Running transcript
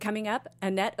Coming up,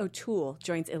 Annette O'Toole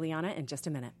joins Ileana in just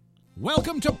a minute.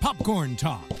 Welcome to Popcorn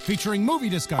Talk, featuring movie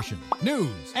discussion,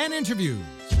 news, and interviews.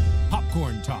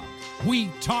 Popcorn Talk. We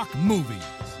talk movies.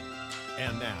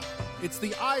 And now, it's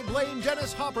the I Blame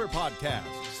Dennis Hopper podcast,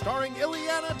 starring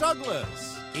Ileana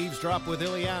Douglas. Eavesdrop with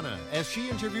Ileana as she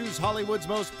interviews Hollywood's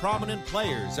most prominent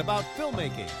players about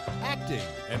filmmaking, acting,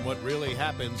 and what really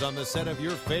happens on the set of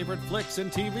your favorite flicks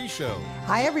and TV shows.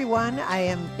 Hi, everyone. I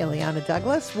am Ileana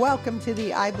Douglas. Welcome to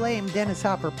the I Blame Dennis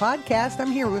Hopper podcast.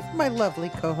 I'm here with my lovely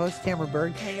co-host, Tamara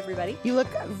Berg. Hey, everybody. You look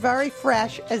very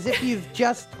fresh, as if you've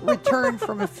just returned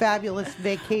from a fabulous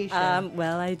vacation.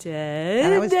 Well, I did.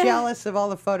 And I was jealous of all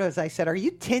the photos. I said, are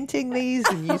you tinting these?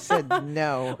 And you said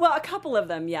no. Well, a couple of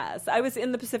them, yes. I was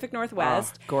in the Pacific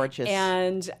Northwest. Oh, gorgeous.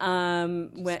 And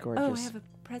went, gorgeous. oh, I have a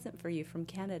present for you from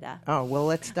Canada. Oh, well,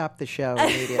 let's stop the show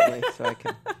immediately so I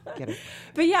can get it.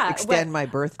 But yeah, extend my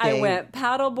birthday. I went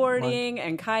paddleboarding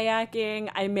and kayaking.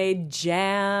 I made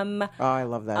jam. Oh, I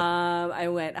love that. I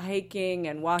went hiking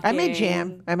and walking. I made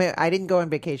jam. I didn't go on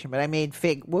vacation, but I made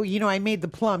fig. Well, I made the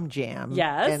plum jam.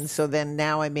 Yes. And so then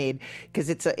now I made, because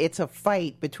it's a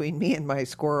fight between me and my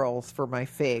squirrels for my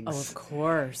figs. Oh, of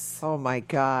course. Oh my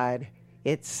God.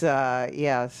 It's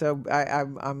yeah. So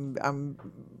I'm.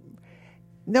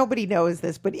 Nobody knows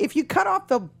this, but if you cut off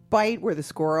the bite where the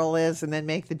squirrel is and then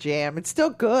make the jam, it's still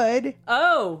good.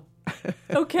 Oh,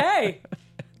 okay.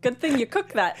 Good thing you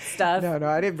cook that stuff. No,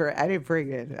 I didn't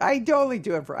bring it. I only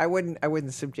do it for. I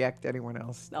wouldn't subject anyone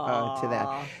else to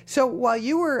that. So while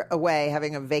you were away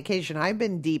having a vacation, I've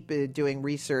been deep doing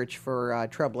research for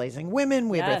Trailblazing Women.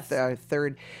 We have a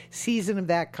third season of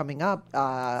that coming up.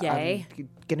 Yay! I'm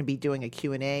going to be doing a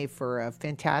Q&A for a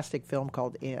fantastic film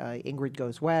called Ingrid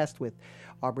Goes West with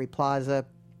Aubrey Plaza,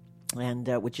 and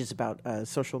which is about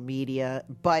social media.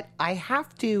 But I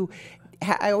have to.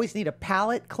 I always need a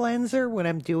palate cleanser when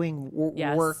I'm doing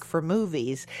work for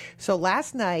movies. So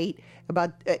last night,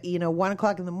 about 1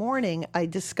 o'clock in the morning, I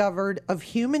discovered Of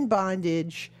Human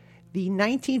Bondage, the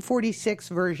 1946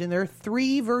 version. There are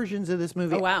 3 versions of this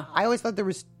movie. Oh, wow. I always thought there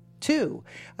was 2.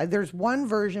 There's one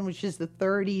version, which is the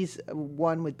 30s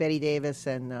one with Bette Davis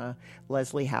and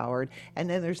Leslie Howard. And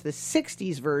then there's the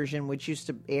 60s version, which used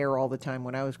to air all the time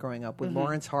when I was growing up, with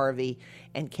Lawrence Harvey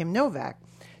and Kim Novak.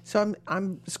 So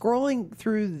I'm scrolling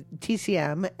through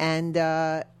TCM, and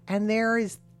there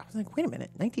is, I was like, wait a minute,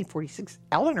 1946,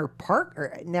 Eleanor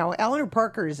Parker. Now, Eleanor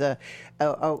Parker is an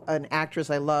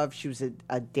actress I love. She was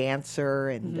a dancer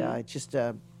and just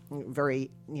a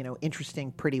very,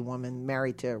 interesting, pretty woman,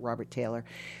 married to Robert Taylor.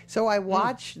 So I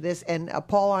watched this, and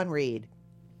Paul Henreid,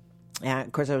 and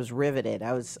of course I was riveted.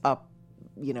 I was up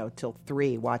till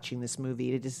 3 watching this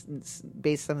movie. It's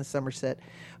based on the Somerset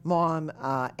Maugham.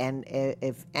 And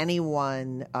if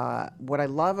anyone, what I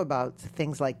love about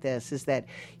things like this is that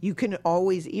you can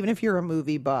always, even if you're a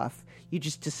movie buff, you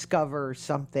just discover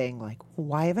something like,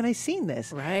 why haven't I seen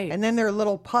this? Right. And then there are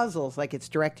little puzzles, like it's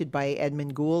directed by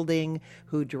Edmund Goulding,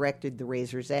 who directed The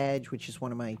Razor's Edge, which is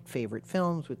one of my favorite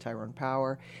films with Tyrone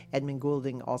Power. Edmund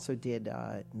Goulding also did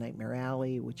Nightmare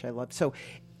Alley, which I love.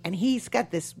 And he's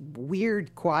got this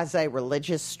weird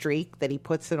quasi-religious streak that he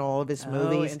puts in all of his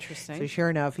movies. Oh, interesting. So sure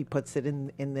enough, he puts it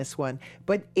in this one.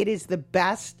 But it is the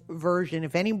best version.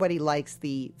 If anybody likes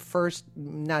the first,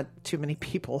 not too many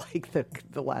people like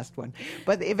the last one,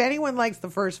 but if anyone likes the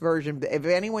first version, if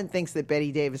anyone thinks that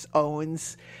Bette Davis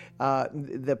owns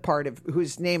the part of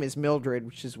whose name is Mildred,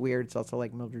 which is weird. It's also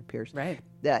like Mildred Pierce. Right.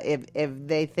 If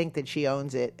they think that she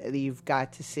owns it, you've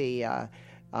got to see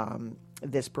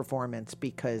this performance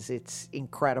because it's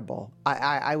incredible.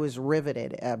 I was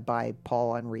riveted by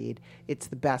Paul Henreid. It's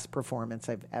the best performance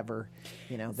I've ever,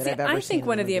 I've ever seen. I think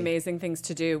one of the movie. amazing things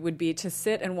to do would be to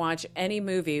sit and watch any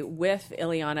movie with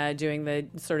Ileana doing the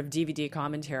sort of DVD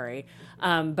commentary,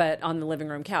 but on the living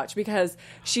room couch, because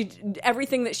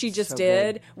everything that she just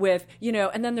did good. With,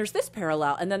 and then there's this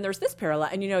parallel, and then there's this parallel,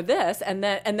 and this, and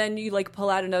then you like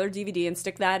pull out another DVD and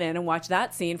stick that in and watch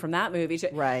that scene from that movie,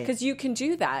 right? Because you can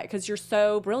do that because you're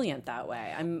so brilliant that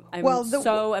way. I'm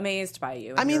so amazed by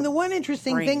you. I mean, the one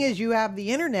interesting thing is you have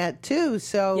the internet too,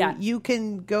 so you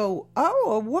can go,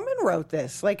 oh, a woman wrote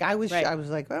this. Like I was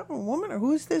like, oh, a woman,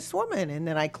 who's this woman? And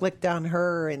then I clicked on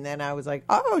her, and then I was like,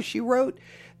 oh, she wrote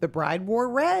The Bride Wore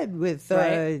Red with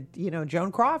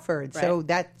Joan Crawford. Right. So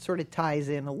that sort of ties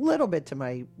in a little bit to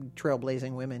my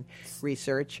Trailblazing Women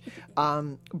research.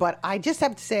 But I just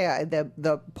have to say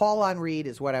the Paul Henreid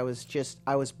is what I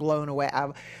was blown away.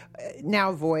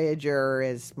 Now Voyager,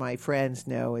 as my friends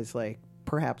know, is like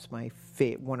perhaps my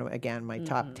my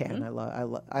top 10.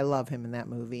 I love him in that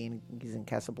movie, and he's in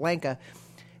Casablanca.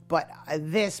 But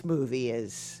this movie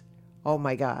is Oh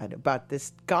my God! About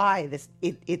this guy,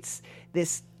 it's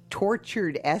this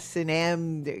tortured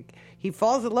S&M. He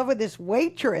falls in love with this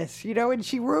waitress, and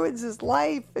she ruins his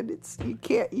life, and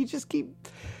you just keep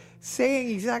saying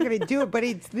he's not going to do it, but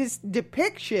it's this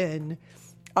depiction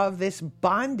of this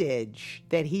bondage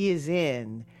that he is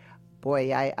in.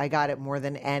 Boy, I got it more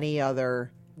than any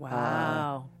other.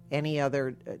 Wow. Any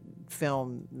other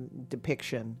film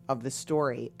depiction of the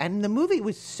story, and the movie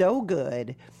was so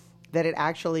good that it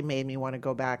actually made me want to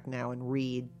go back now and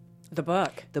read the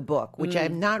book, which I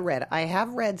have not read. I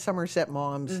have read Somerset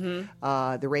Maugham's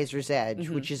The Razor's Edge,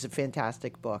 which is a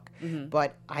fantastic book,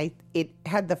 but it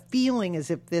had the feeling as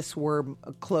if this were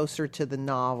closer to the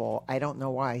novel. I don't know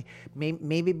why.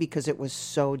 Maybe because it was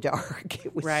so dark,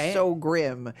 it was so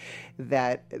grim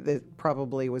that it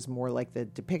probably was more like the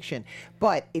depiction.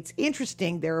 But it's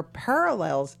interesting. There are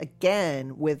parallels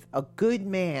again with a good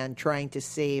man trying to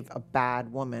save a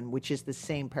bad woman, which is the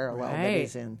same parallel that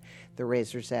is in The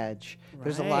Razor's Edge.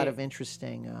 There's a lot of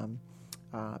interesting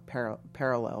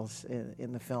parallels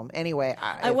in the film. Anyway,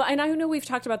 and I know we've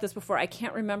talked about this before. I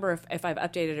can't remember if I've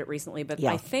updated it recently, but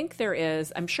I think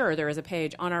I'm sure there is a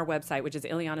page on our website, which is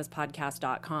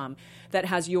Ilianaspodcast.com, that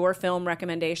has your film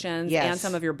recommendations and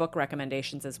some of your book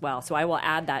recommendations as well. So I will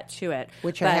add that to it.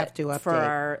 Which I have to update. For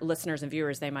our listeners and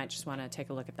viewers, they might just want to take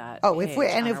a look at that. Oh, if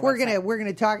we're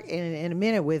gonna talk in a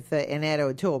minute with Annette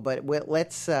O'Toole, but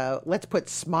let's put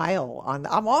Smile on.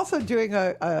 I'm also doing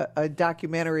a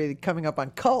documentary coming up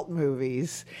on cult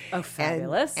movies. Oh,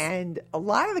 fabulous. And a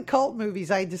lot of the cult movies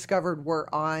I discovered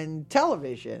were on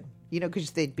television,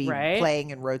 because they'd be playing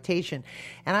in rotation.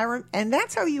 And and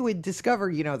that's how you would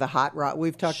discover, the hot rock.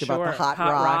 We've talked about the hot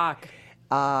rock.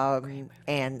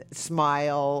 And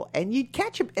Smile, and you'd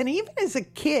catch up. And even as a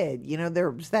kid,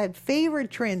 there was that favorite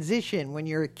transition when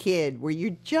you're a kid where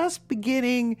you're just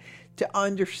beginning to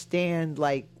understand,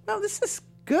 like, no, this is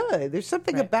good. There's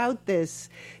something about this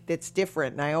that's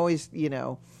different. And I always,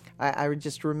 I would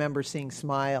just remember seeing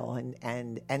Smile,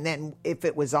 and then if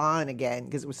it was on again,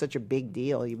 because it was such a big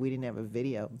deal, we didn't have a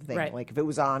video thing. Right. Like if it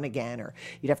was on again, or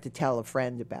you'd have to tell a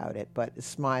friend about it. But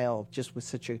Smile just was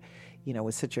such a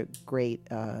great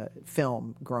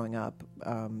film growing up,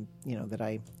 that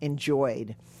I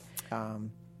enjoyed.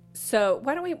 So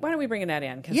why don't we bring Annette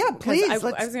in? Please. I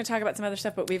was going to talk about some other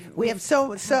stuff, but we have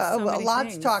so a lot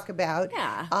things to talk about.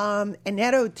 Yeah.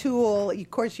 Annette O'Toole,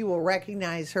 of course, you will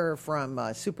recognize her from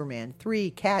Superman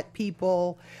 3, Cat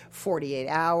People, 48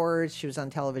 Hours. She was on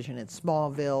television in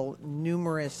Smallville,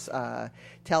 numerous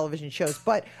television shows.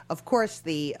 But of course,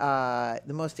 the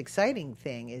most exciting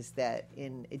thing is that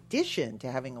in addition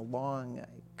to having a long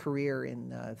career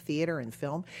in theater and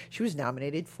film, she was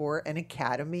nominated for an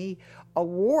Academy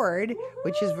Award,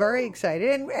 which is very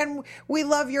exciting. And we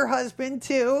love your husband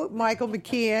too, Michael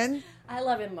McKean. I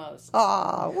love him most.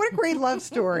 Aw, what a great love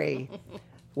story.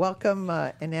 Welcome,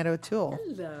 Annette O'Toole.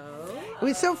 Hello. It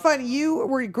was so fun. You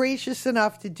were gracious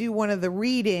enough to do one of the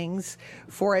readings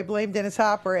for I Blame Dennis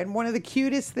Hopper, and one of the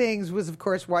cutest things was, of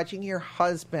course, watching your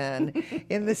husband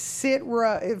in the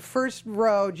first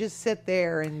row, just sit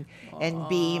there and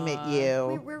beam at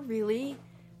you. We're really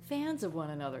fans of one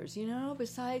another's,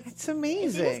 besides... It's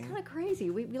amazing. It's kind of crazy.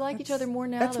 We like each other more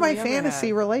now That's than my we ever fantasy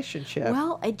have. relationship.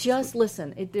 Well,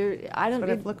 listen, what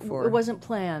I've looked for. It wasn't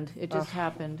planned. It just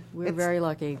happened. We were very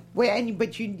lucky. Wait,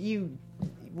 but you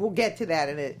we'll get to that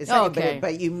in a second. Okay.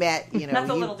 But you met, That's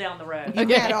a little down the road. You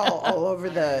met all over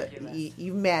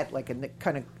you met like a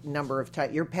kind of number of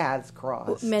times. Your paths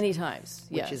crossed many times.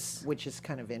 Yes, which is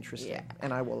kind of interesting. Yeah.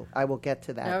 And I will get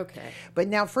to that. Okay. But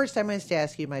now, first, I must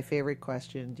ask you my favorite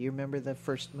question. Do you remember the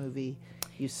first movie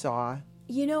you saw?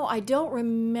 I don't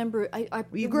remember.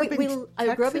 You grew up in Texas?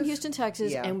 I grew up in Houston,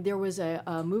 Texas, Yeah. and there was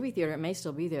a movie theater. It may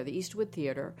still be there, the Eastwood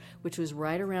Theater, which was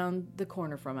right around the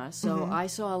corner from us. So I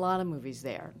saw a lot of movies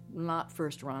there. Not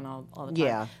first run all the time.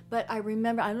 Yeah. But I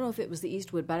remember, I don't know if it was the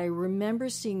Eastwood, but I remember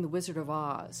seeing The Wizard of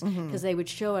Oz, because they would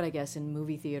show it, I guess, in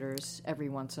movie theaters every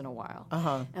once in a while.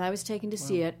 And I was taken to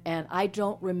see it, and I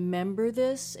don't remember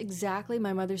this exactly.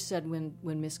 My mother said when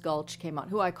Miss Gulch came out,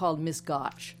 who I called Miss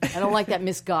Gotch. I don't like that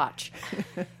Miss Gotch.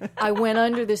 I went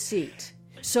under the seat.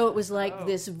 So it was like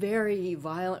this very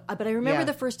violent... But I remember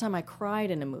the first time I cried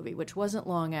in a movie, which wasn't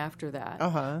long after that.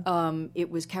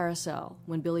 It was Carousel,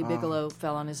 when Billy Bigelow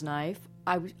fell on his knife.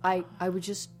 I was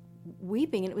just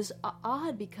weeping, and it was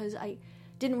odd because I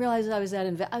didn't realize I was that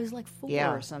invested. I was like 4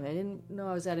 or something. I didn't know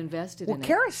I was that invested in it.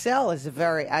 Carousel is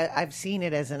I've seen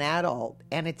it as an adult,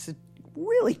 and it's a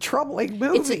really troubling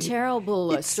movie. It's a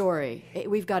terrible story.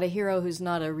 We've got a hero who's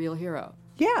not a real hero.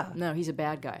 Yeah. No, he's a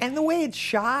bad guy. And the way it's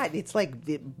shot, it's like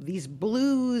these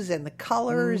blues and the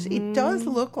colors. It does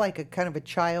look like a kind of a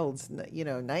child's,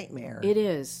 nightmare. It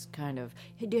is, kind of.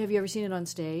 Have you ever seen it on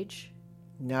stage?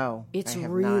 No, It's I have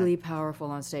really not. powerful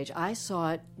on stage. I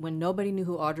saw it when nobody knew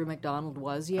who Audra McDonald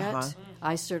was yet.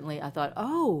 I thought,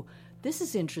 oh, this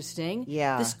is interesting.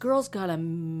 Yeah. This girl's got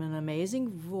an amazing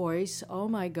voice. Oh,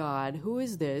 my God. Who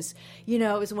is this? It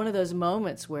was one of those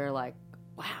moments where, like,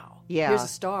 wow. Yeah. Here's a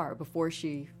star before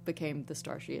she became the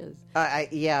star she is.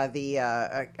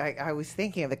 I was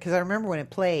thinking of it because I remember when it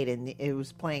played, and it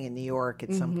was playing in New York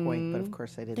at some point, but of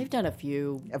course I didn't. They've done a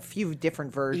few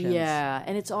different versions. Yeah,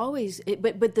 and it's always,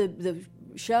 but the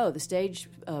show, the stage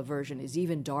version, is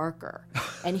even darker,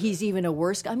 and he's even a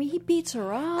worse guy. I mean, he beats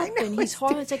her up, and he's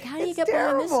horrible. It's like, how do you get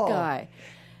behind this guy?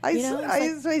 I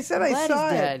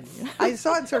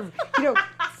saw it sort of,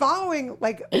 following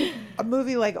like a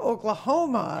movie like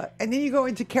Oklahoma, and then you go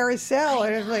into Carousel,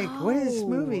 and it's like, what is this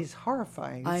movie? It's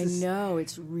horrifying. I know,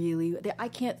 it's really, I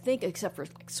can't think, except for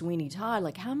like Sweeney Todd,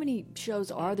 like how many shows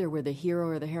are there where the hero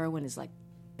or the heroine is like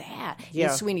bad?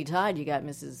 Yeah. In Sweeney Todd, you got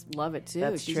Mrs. Lovett too.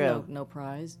 That's She's true. No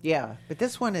prize. Yeah, but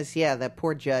this one is, that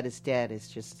poor Judd is dead. It's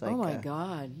just like, Oh my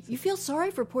God, you feel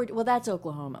sorry for poor. Well, that's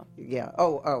Oklahoma. Yeah.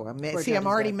 I'm Judd I'm is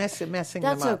already dead. messing That's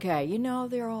them up. okay.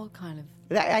 They're all kind of.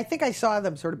 I think I saw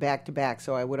them sort of back to back,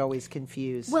 so I would always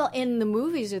confuse. Well, in the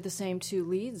movies, they're the same two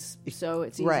leads, so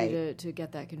it's easy Right. to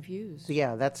get that confused.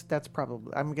 Yeah, that's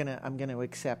probably. I'm gonna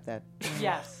accept that.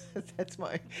 Yes. That's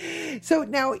my. So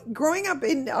now, growing up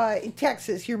in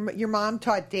Texas, your mom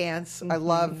taught dance. I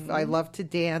love to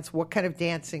dance. What kind of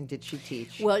dancing did she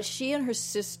teach? Well, she and her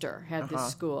sister had this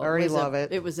school. I already love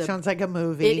it. It was sounds like a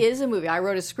movie. It is a movie. I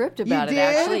wrote a script about it. did?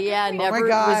 Actually, yeah. Oh my Never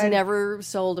God. was never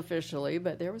sold officially,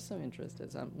 but there was some interest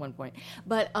at one point.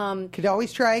 But Could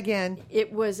always try again.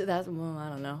 it was that. Well, I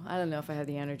don't know. I don't know if I have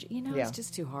the energy. Yeah. It's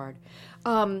just too hard.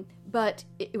 But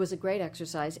it was a great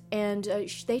exercise, and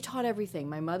they taught everything.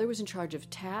 My mother was in charge of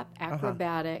tap,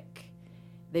 acrobatic.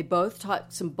 They both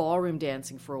taught some ballroom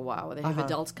dancing for a while. They have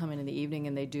adults come in the evening,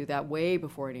 and they do that way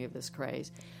before any of this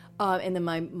craze. And then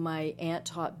my aunt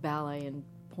taught ballet and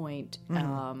point.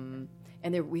 And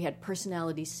we had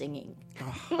personality singing.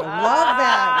 I love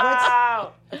that.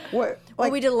 What?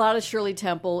 Well, we did a lot of Shirley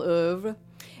Temple oeuvre.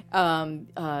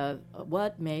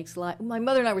 What makes life? My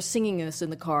mother and I were singing this in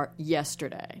the car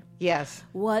yesterday. Yes.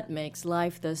 What makes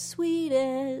life the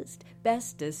sweetest,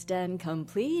 bestest, and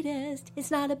completest?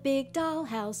 It's not a big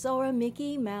dollhouse or a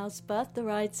Mickey Mouse, but the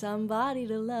right somebody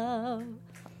to love.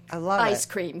 I love Ice it.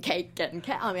 cream, cake, and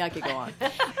I could go on.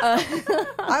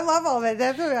 I love all that.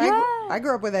 That's what I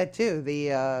grew up with that too.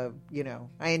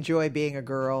 I enjoy being a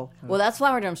girl. Well, that's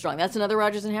Flower Drum Strong. That's another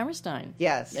Rodgers and Hammerstein.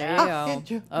 Yes. There you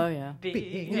go. Oh yeah.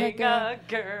 Being a girl.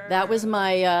 That was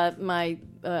my my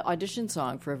audition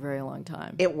song for a very long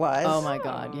time. It was. Oh my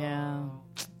God! Yeah.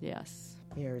 Yes.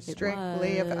 You're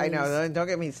strictly. I know. Don't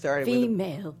get me started.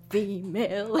 Female.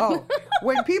 Oh,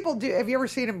 when people do, have you ever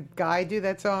seen a guy do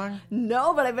that song?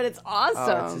 No, but I bet it's awesome.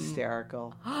 Oh, it's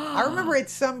hysterical. I remember at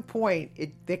some point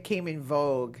that came in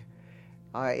vogue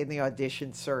in the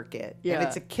audition circuit, and Yeah.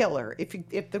 it's a killer.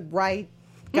 If the right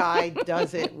guy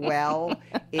does it well,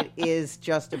 it is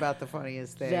just about the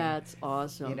funniest thing. That's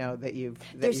awesome. That you've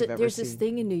There's ever there's seen. this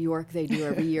thing in New York they do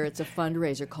every year. It's a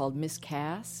fundraiser called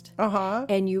Miscast. Uh-huh.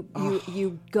 And you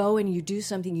go and you do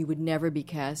something you would never be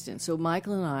cast in. So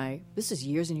Michael and I, this is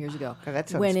years and years ago, God, that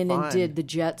sounds went in fun. and did the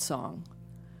Jet song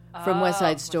from West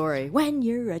Side Story. When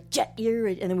you're a jet,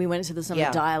 and then we went into some of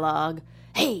the dialogue.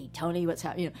 Hey, Tony, what's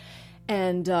happening?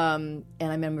 And I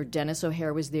remember Dennis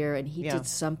O'Hare was there, and he did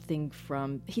something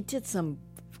he did some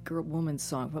woman's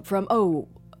song from oh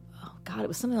God, it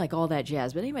was something like All That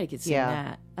Jazz, but anybody could sing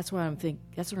that. That's what I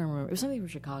remember. It was something from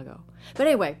Chicago. But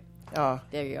anyway, there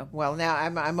you go. Well, now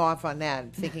I'm off on that.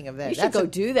 I'm thinking of that. You should go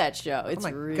do that show. It's Oh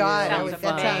my really God, Sounds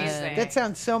fun. amazing. that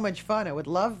sounds so much fun. I would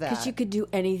love that. Because you could do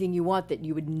anything you want that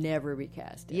you would never be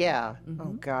cast in. Yeah.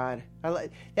 Oh God.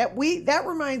 That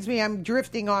reminds me. I'm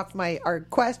drifting off our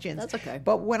questions. That's okay.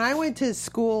 But when I went to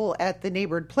school at the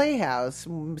neighborhood playhouse,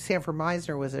 Sanford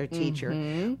Meisner was our teacher.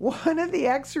 One of the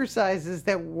exercises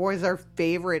that was our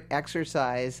favorite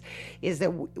exercise is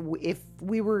that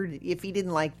if he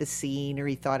didn't like the scene or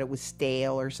he thought it was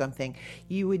stale or something,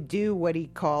 you would do what he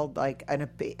called like I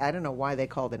don't know why they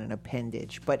called it an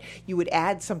appendage, but you would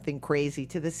add something crazy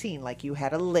to the scene, like you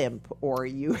had a limp or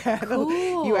you had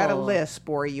a lisp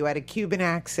or you had a Cuban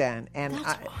accent. And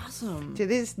That's awesome. To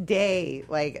this day,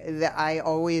 I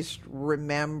always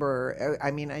remember.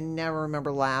 I mean, I never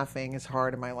remember laughing as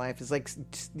hard in my life. It's like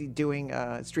doing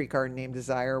a Streetcar Named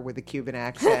Desire with a Cuban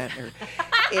accent.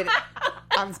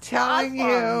 I'm telling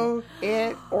you,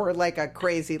 or like a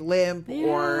crazy limp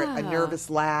or a nervous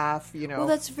laugh, Well,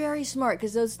 that's very smart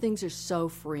because those things are so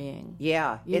freeing.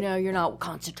 Yeah. You're not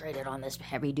concentrated on this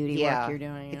heavy-duty work you're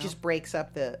doing. It just breaks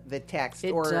up the text.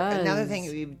 It or does. Another thing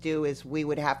we would do is we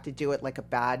would have to do it like a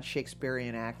bad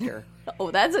Shakespearean actor.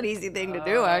 Oh, that's an easy thing to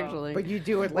do, actually. But you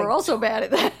do it like... We're also bad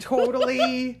at that.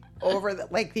 Totally over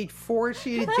like they'd force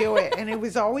you to do it, and it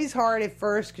was always hard at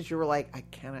first because you were like, I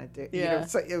cannot do it. Yeah.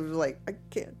 So it was like, I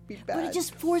can't be bad. But it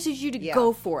just forces you to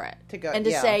go for it. To go, and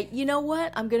to say, you know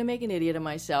what? I'm going to make an idiot of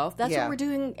myself. That's what we're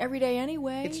doing every day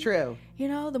anyway. It's true.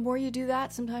 The more you do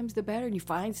that, sometimes the better, and you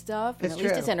find stuff, and It's at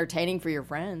least true. it's entertaining for your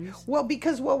friends. Well,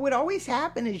 because what would always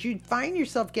happen is you'd find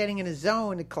yourself getting in a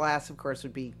zone. The class, of course,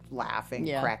 would be laughing,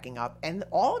 cracking up, and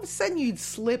all of a sudden you'd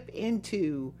slip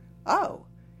into, and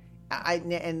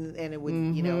it would,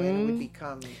 and it would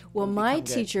become. Well, my become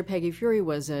good. teacher, Peggy Fury,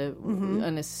 was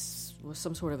was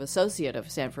some sort of associate of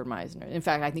Sanford Meisner. In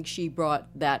fact, I think she brought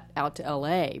that out to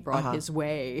L.A., brought his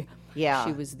way. Yeah.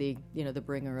 She was the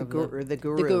bringer of the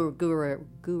guru. The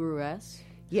guru-ess.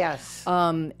 Yes.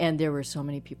 And there were so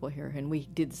many people here, and we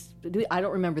did. I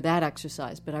don't remember that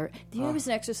exercise, but there was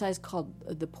an exercise called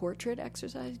the portrait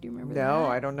exercise. Do you remember that? No,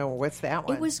 I don't know. What's that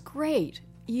one? It was great.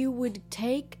 You would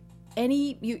take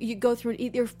you go through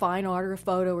either fine art or a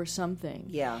photo or something.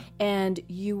 Yeah. And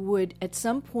you would, at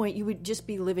some point, you would just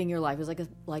be living your life. It was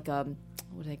like a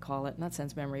what do they call it? Not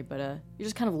sense memory, but you're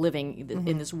just kind of living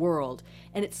in this world.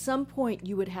 And at some point,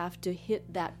 you would have to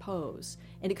hit that pose.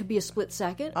 And it could be a split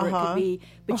second, or it could be,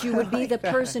 but you would be the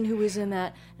person who was in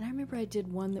that. And I remember I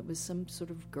did one that was some sort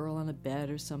of girl on a bed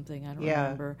or something. I don't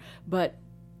remember. But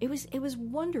it was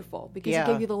wonderful because it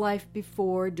gave you the life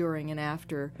before, during, and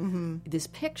after this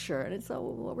picture, and it's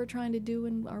what we're trying to do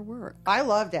in our work. I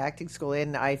loved acting school,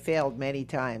 and I failed many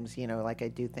times. Like I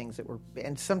do things that were,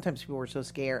 and sometimes people were so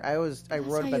scared. I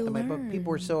wrote about them in my book.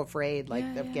 People were so afraid,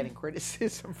 of getting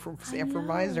criticism from Sanford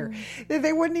Meisner, that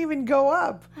they wouldn't even go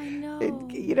up. I know.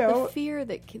 The fear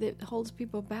that holds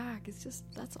people back is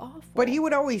that's awful. But he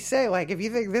would always say, if you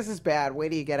think this is bad, wait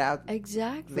till you get out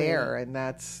there, and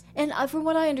that's. And from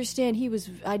what I understand,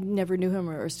 I never knew him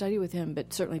or studied with him,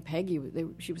 but certainly Peggy,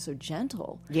 she was so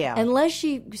gentle. Yeah. Unless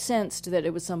she sensed that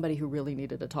it was somebody who really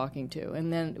needed a talking to.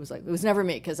 And then it was never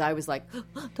me, because I was like,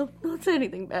 don't say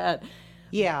anything bad.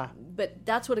 Yeah. But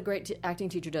that's what a great acting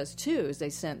teacher does, too, is they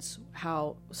sense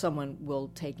how someone will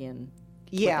take in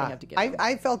what they have to give them.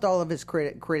 I felt all of his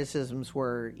criticisms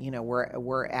were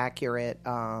accurate,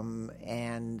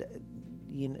 and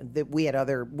that we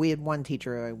had one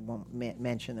teacher I won't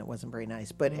mention that wasn't very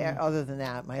nice, but other than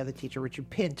that, my other teacher, Richard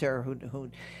Pinter, who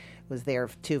was there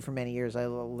too for many years, I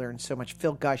learned so much.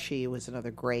 Phil Gushy was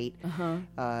another great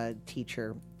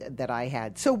teacher that I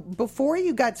had. So before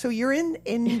you got, you're in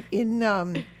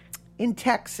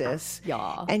Texas,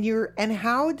 and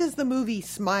how does the movie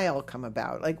Smile come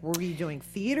about? Were you doing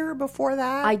theater before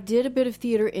that? I did a bit of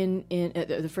theater in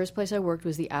the first place I worked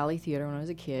was the Alley Theater when I was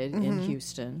a kid in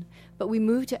Houston, but we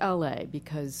moved to LA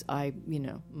because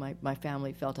my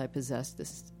family felt I possessed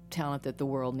this talent that the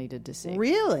world needed to see.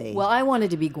 Really? Well, I wanted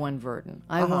to be Gwen Verdon.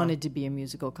 I wanted to be a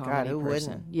musical comedy God, who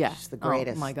person. wouldn't? Yeah, She's the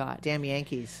greatest. Oh my God, damn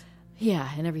Yankees. Yeah,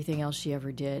 and everything else she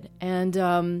ever did,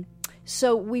 and.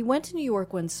 So we went to New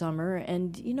York one summer,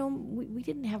 and we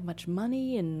didn't have much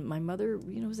money, and my mother,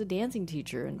 was a dancing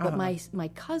teacher, but my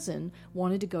cousin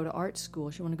wanted to go to art school.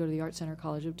 She wanted to go to the Art Center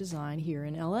College of Design here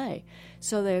in L.A.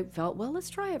 So they felt, well, let's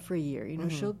try it for a year.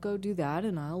 She'll go do that,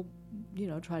 and I'll,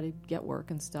 try to get work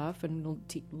and stuff, and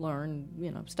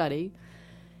learn, study.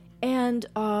 And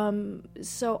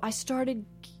so I started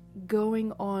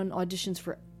going on auditions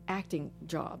for acting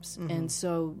jobs, and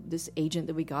so this agent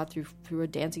that we got through a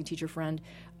dancing teacher friend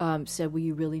said, well,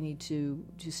 you really need to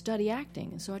study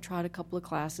acting. And so I tried a couple of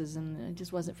classes, and it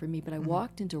just wasn't for me, but I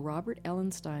walked into Robert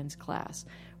Ellenstein's class.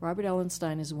 Robert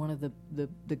Ellenstein is one of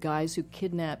the guys who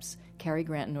kidnaps Cary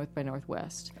Grant in North by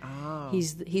Northwest. Oh.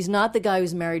 He's not the guy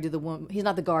who's married to the woman. He's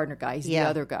not the Gardner guy. He's the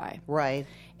other guy. Right.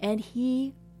 And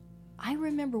I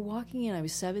remember walking in, I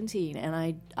was 17, and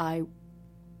I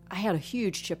had a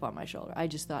huge chip on my shoulder. I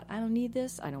just thought, I don't need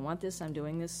this. I don't want this. I'm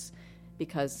doing this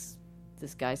because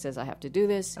this guy says I have to do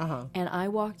this. And I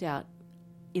walked out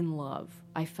in love.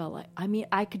 I felt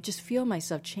I could just feel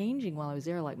myself changing while I was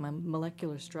there. Like my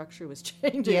molecular structure was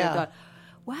changing. Yeah. I thought,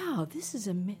 wow, this is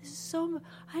so.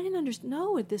 I didn't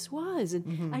know what this was.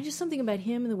 And I just something about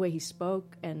him and the way he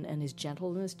spoke and his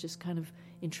gentleness just kind of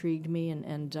intrigued me,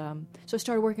 and so I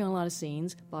started working on a lot of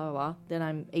scenes, blah, blah, blah. Then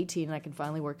I'm 18, and I can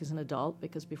finally work as an adult,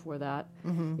 because before that,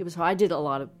 it was hard. I did a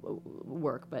lot of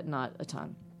work, but not a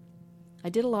ton. I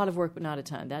did a lot of work, but not a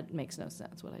ton. That makes no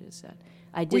sense, what I just said.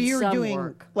 I did Well, you were some doing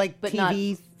work. like but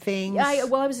TV things? I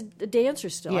was a dancer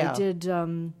still. Yeah.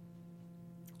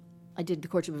 I did The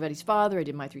Courtship of Eddie's Father. I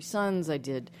did My Three Sons. I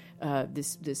did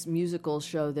this musical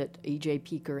show that E.J.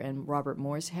 Peeker and Robert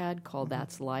Morse had called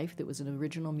That's Life. That was an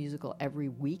original musical every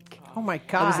week. Oh, my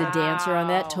God. I was a dancer on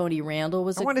that. Tony Randall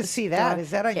was I want to see that.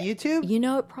 Is that on YouTube? You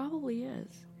know, it probably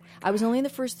is. I was only in the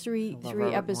first three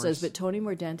Robert episodes, Morse. but Tony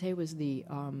Mordente was the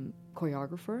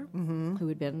choreographer who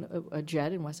had been a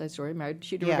Jet in West Side Story, married to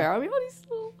Sheeta Yeah. Rivera. I mean, all these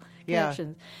little Yeah.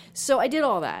 connections. So I did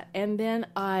all that. And then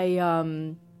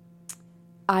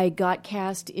I got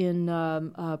cast in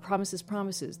Promises,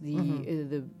 Promises,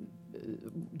 the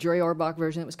Jerry Orbach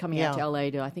version that was coming out to L.A.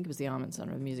 to, I think it was the Almond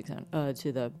Center, the Music Center,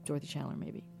 to the Dorothy Chandler,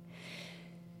 maybe.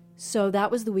 So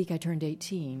that was the week I turned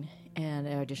 18, and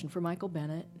I auditioned for Michael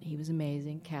Bennett. He was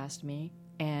amazing, cast me,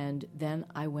 and then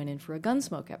I went in for a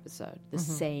Gunsmoke episode,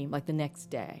 the next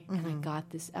day, and I got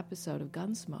this episode of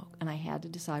Gunsmoke, and I had to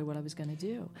decide what I was going to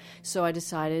do. So I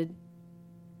decided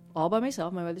all by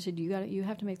myself. My mother said, you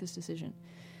have to make this decision.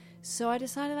 So I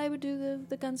decided I would do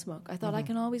the Gunsmoke. I thought I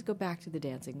can always go back to the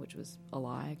dancing, which was a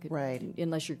lie. Right.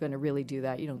 Unless you're going to really do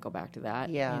that, you don't go back to that.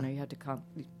 Yeah. You have to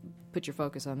put your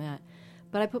focus on that.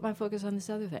 But I put my focus on this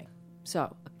other thing. So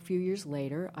a few years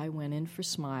later, I went in for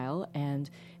Smile and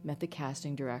met the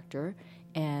casting director.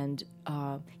 And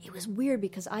it was weird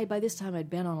because by this time I'd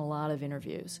been on a lot of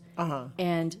interviews.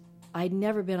 And I'd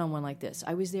never been on one like this.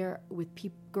 I was there with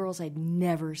girls I'd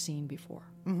never seen before.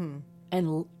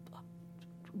 And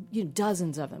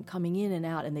dozens of them coming in and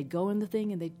out, and they'd go in the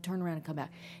thing and they'd turn around and come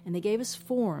back. And they gave us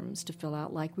forms to fill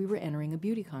out like we were entering a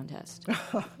beauty contest.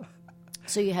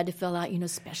 So you had to fill out,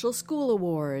 special school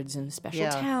awards and special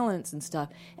talents and stuff.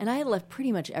 And I had left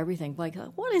pretty much everything. Like,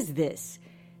 what is this?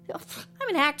 I'm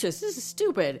an actress. This is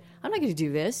stupid. I'm not going to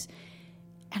do this.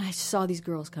 And I saw these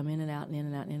girls come in and out and in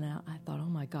and out and in and out. I thought, oh,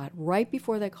 my God. Right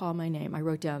before they called my name, I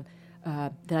wrote down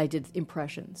that I did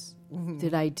impressions,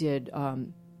 that I did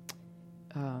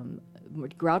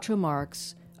Groucho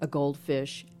Marx, a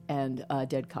goldfish, and a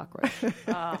dead cockroach.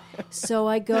 So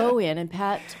I go in, and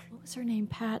what was her name?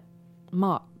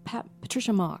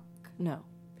 Patricia Mock. No.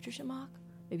 Patricia Mock?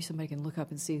 Maybe somebody can look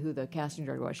up and see who the casting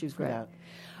director was. She was great.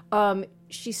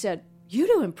 She said, you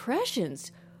do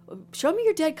impressions. Show me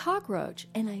your dead cockroach.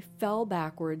 And I fell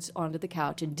backwards onto the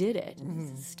couch and did it.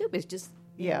 It's stupid. It's just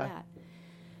that.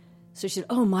 So she said,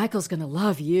 oh, Michael's going to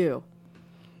love you.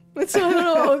 So I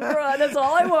thought, oh, God, that's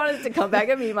all I wanted, to come back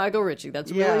and meet Michael Ritchie.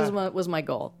 That's really was my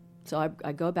goal. So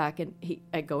I go back, and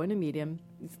I go in to meet him.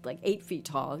 He's like 8 feet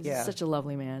tall. He's such a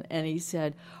lovely man. And he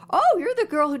said, oh, you're the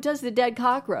girl who does the dead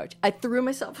cockroach. I threw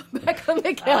myself back on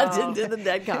the couch and did the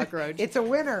dead cockroach. It's a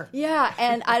winner. Yeah,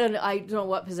 and I don't know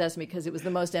what possessed me, because it was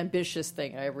the most ambitious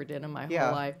thing I ever did in my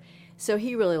whole life. So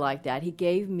he really liked that. He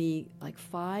gave me like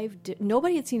 5...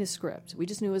 nobody had seen a script. We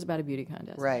just knew it was about a beauty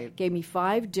contest. Right. Gave me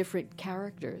 5 different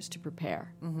characters to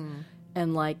prepare.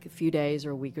 And like a few days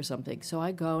or a week or something. So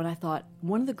I go, and I thought,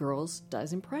 one of the girls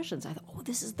does impressions. I thought, oh,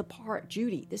 this is the part,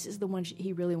 Judy. This is the one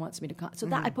he really wants me to... So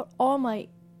that I put all my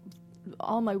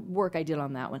work I did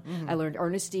on that one. I learned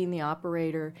Ernestine the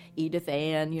operator, Edith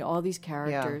Ann, all these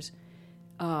characters.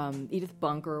 Edith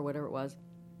Bunker or whatever it was.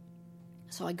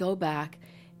 So I go back,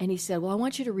 and he said, well, I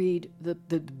want you to read the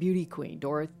beauty queen,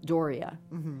 Doria.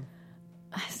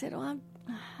 I said,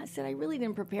 I really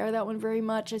didn't prepare that one very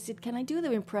much. I said, can I do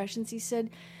the impressions? He said,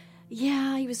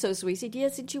 yeah. He was so sweet. He said,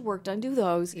 yes, since you worked on, do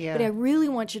those. Yeah. But I really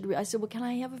want you to I said, well, can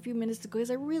I have a few minutes to go? Because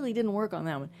I really didn't work on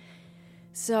that one.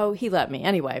 So he let me.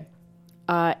 Anyway,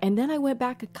 and then I went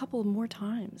back a couple more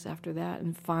times after that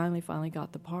and finally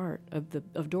got the part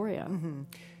of Doria.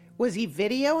 Was he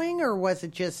videoing, or was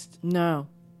it just... No.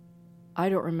 I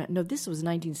don't remember. No, this was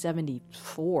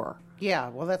 1974. Yeah,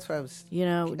 well, that's what I was...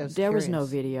 there was no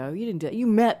video. You didn't. You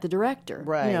met the director,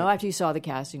 right? After you saw the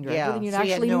casting director, Yeah, then you'd so you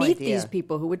had actually no meet idea. these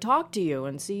people who would talk to you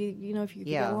and see, if you could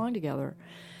get along together.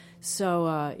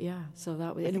 So so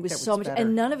that was, and it was so much. better.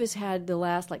 And none of us had the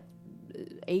last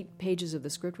 8 pages of the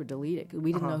script were deleted because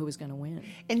we didn't know who was going to win.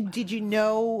 And did you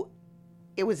know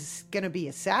it was going to be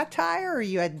a satire, or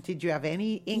did you have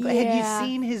any inkling? Yeah. Had you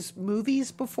seen his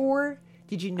movies before?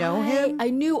 Did you know him? I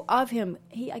knew of him.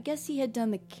 I guess he had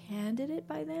done The Candidate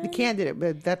by then. The Candidate,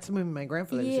 but that's the movie my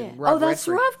grandfather was in. Yeah. Rob That's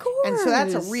Redford. of course. And so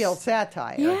that's a real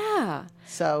satire. Yeah.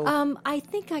 So I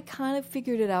think I kind of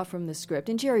figured it out from the script,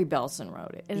 and Jerry Belson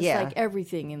wrote it. And it's like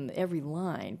everything in every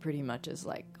line pretty much is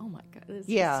like, oh my God, this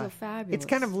is so fabulous. It's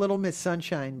kind of Little Miss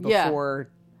Sunshine before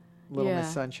Little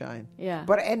Miss Sunshine. Yeah.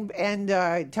 But and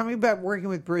tell me about working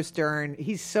with Bruce Dern.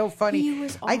 He's so funny. He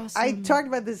was awesome. I talked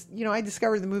about this. I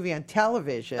discovered the movie on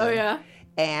television. Oh yeah.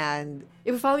 And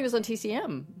it finally was on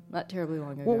TCM not terribly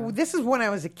long ago. well, this is when I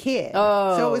was a kid.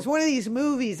 Oh. So it was one of these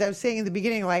movies I was saying in the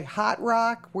beginning, like Hot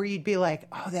Rock, where you'd be like,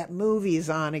 oh, that movie's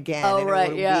on again. Oh, and right,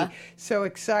 it would yeah. be so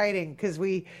exciting because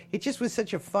it just was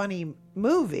such a funny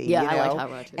movie. Yeah, you I know? liked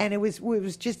Hot Rock, too. And it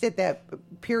was just at that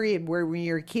period where when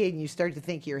you're a kid and you start to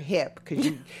think you're hip because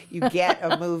you get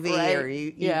a movie Right, or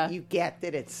you get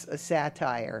that it's a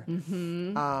satire.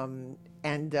 Mm-hmm.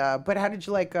 But how did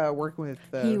you like working with?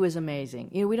 He was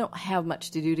amazing. We don't have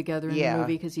much to do together in the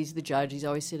movie because he's the judge. He's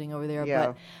always sitting over there. Yeah.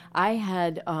 But I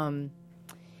had,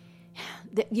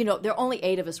 there only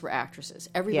 8 of us were actresses.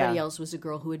 Everybody else was a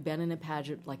girl who had been in a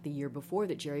pageant like the year before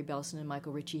that Jerry Belson and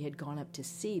Michael Ritchie had gone up to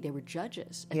see. They were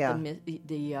judges at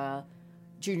the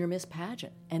Junior Miss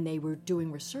pageant, and they were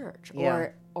doing research,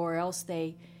 or else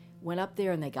they went up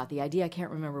there and they got the idea. I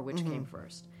can't remember which came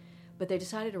first, but they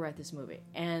decided to write this movie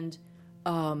and.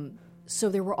 So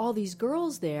there were all these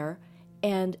girls there,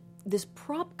 and this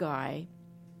prop guy,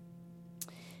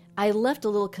 I left a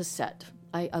little cassette.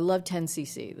 I love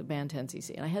 10cc, the band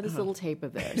 10cc, and I had this little tape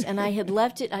of theirs, and I had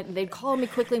left it. They'd called me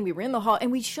quickly, and we were in the hall,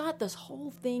 and we shot this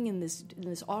whole thing in this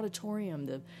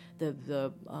auditorium,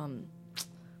 the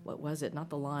what was it?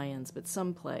 Not the Lions, but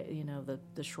some play,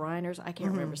 the Shriners. I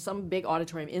can't remember. Some big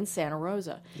auditorium in Santa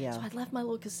Rosa. Yeah. So I left my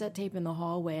little cassette tape in the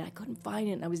hallway, and I couldn't find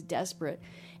it, and I was desperate.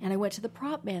 And I went to the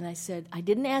prop man. I said, I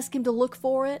didn't ask him to look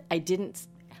for it. I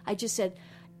just said,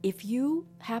 if you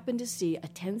happen to see a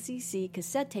 10cc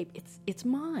cassette tape, it's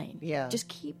mine. Yeah. Just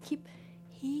keep.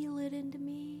 He lit into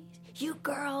me. You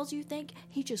girls, you think?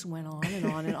 He just went on and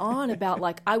on and on about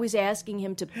like I was asking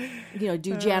him to,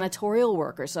 do janitorial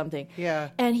work or something. Yeah.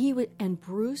 And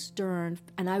Bruce Dern,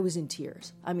 and I was in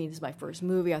tears. I mean, this is my first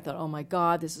movie. I thought, oh my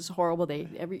God, this is horrible.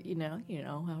 You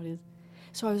know how it is.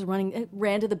 So I was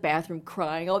ran to the bathroom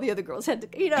crying. All the other girls had to,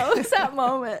 it was that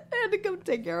moment. They had to come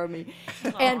take care of me.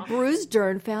 And Bruce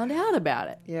Dern found out about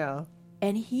it. Yeah.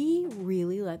 And he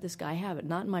really let this guy have it,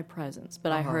 not in my presence,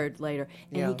 but I heard later.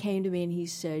 And he came to me and he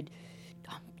said,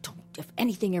 if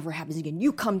anything ever happens again,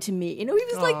 you come to me. He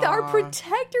was like our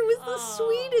protector was the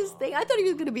sweetest thing. I thought he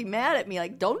was going to be mad at me,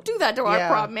 like, don't do that to our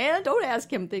prop man. Don't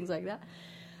ask him things like that.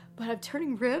 But I'm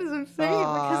turning red as I'm saying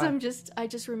it because I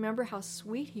just remember how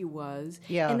sweet he was.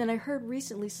 Yeah. And then I heard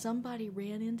recently somebody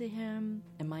ran into him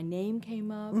and my name came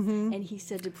up and he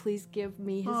said to please give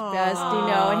me his best,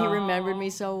 and he remembered me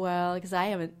so well because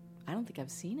I don't think I've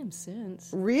seen him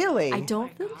since. Really? I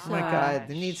don't think so. Oh my God,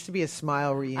 there needs to be a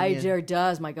smile reunion. There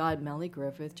does. My God, Melanie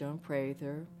Griffith, Joan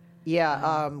Prather.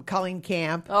 Yeah, Colleen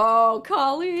Camp. Oh,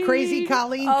 Colleen. Crazy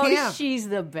Colleen Camp. Oh, she's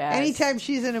the best. Anytime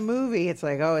she's in a movie, it's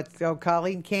like, it's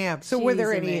Colleen Camp. So were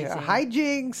there any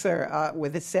hijinks or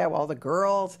with the set, all the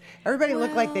girls? Everybody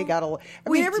looked like they got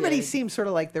everybody seems sort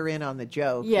of like they're in on the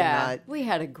joke. Yeah, we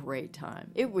had a great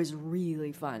time. It was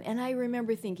really fun. And I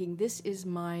remember thinking, this is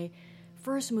my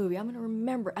first movie. I'm going to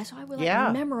remember. So I would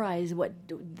memorize what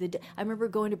I remember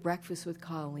going to breakfast with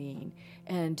Colleen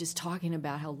and just talking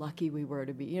about how lucky we were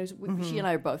to be. She and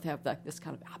I both have this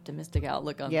kind of optimistic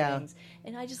outlook on things,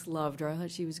 and I just loved her. I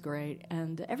thought she was great,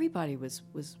 and everybody was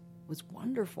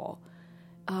wonderful.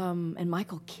 And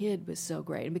Michael Kidd was so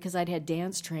great, and because I'd had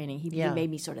dance training, he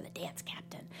made me sort of the dance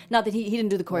captain. Not that he didn't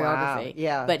do the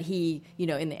choreography, but he,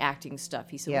 in the acting stuff,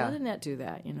 he said, "Well, let Annette do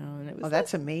that," and it was.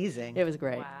 That's amazing. It was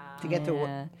great. Wow. To get to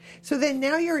work. So then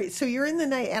now you're in the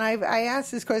night, and I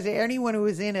asked this question. Anyone who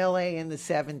was in LA in the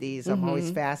 70s, I'm always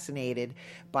fascinated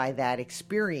by that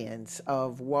experience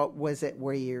of what was it?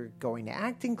 Were you going to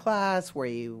acting class? Were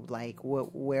you like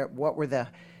what were the?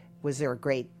 Was there a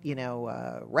great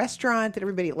restaurant that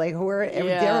everybody like? Did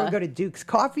everyone go to Duke's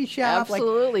Coffee Shop?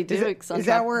 Absolutely, Duke's. Is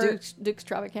that where Duke's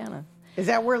Tropicana? Is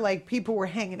that where like people were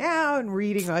hanging out and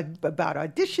reading about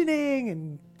auditioning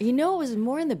and? It was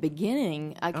more in the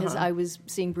beginning because I was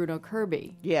seeing Bruno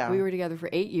Kirby. Yeah, we were together for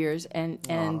 8 years, and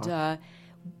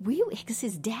because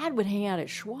his dad would hang out at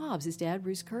Schwab's. His dad,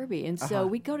 Bruce Kirby, and so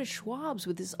we'd go to Schwab's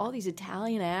with all these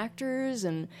Italian actors,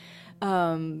 and who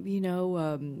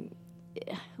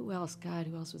else? God,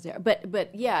 who else was there?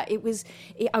 But yeah, it was.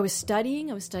 I was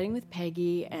studying. I was studying with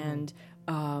Peggy, and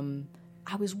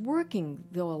I was working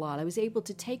though a lot. I was able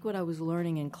to take what I was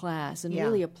learning in class and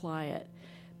really apply it.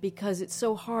 Because it's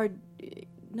so hard,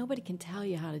 nobody can tell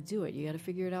you how to do it. You got to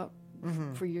figure it out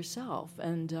for yourself.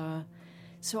 And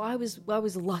so I was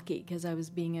lucky because I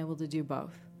was being able to do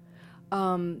both.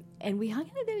 And we hung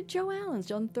out at Joe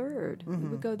Allen's on 3rd. We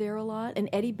would go there a lot. And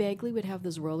Eddie Begley would have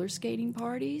those roller skating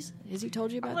parties. Has he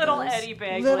told you about Little those? Eddie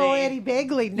Begley. Little Eddie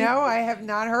Begley. No, I have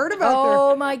not heard about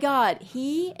Oh, my God.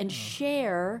 He and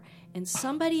Cher and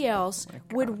somebody else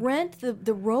would rent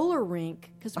the roller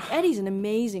rink, because Eddie's an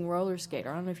amazing roller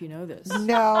skater. I don't know if you know this.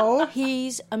 No.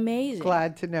 He's amazing.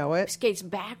 Glad to know it. Skates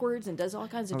backwards and does all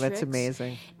kinds of tricks. That's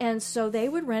amazing. And so they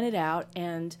would rent it out,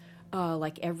 and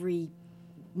like every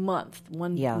month,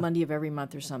 Monday of every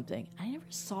month or something. I never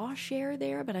saw Cher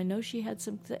there, but I know she had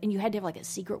some, and you had to have like a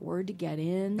secret word to get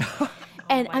in.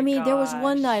 And I mean, there was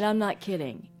one night, I'm not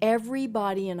kidding,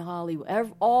 everybody in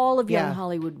Hollywood, all of young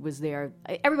Hollywood was there.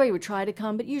 Everybody would try to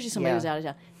come, but usually somebody was out of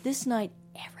town. This night,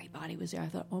 everybody was there. I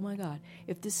thought, oh my God,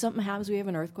 if something happens, we have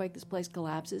an earthquake, this place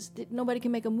collapses, nobody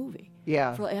can make a movie.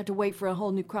 Yeah. I have to wait for a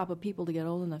whole new crop of people to get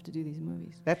old enough to do these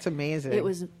movies. That's amazing. It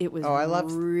was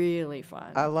really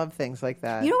fun. I love things like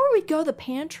that. You know where we'd go? The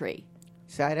pantry.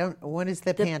 So what is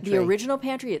the pantry? The original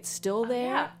pantry, it's still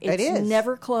there. It is.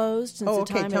 Never closed since the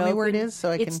time it opened. Tell me where it is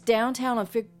so I can... It's downtown on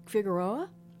Figueroa.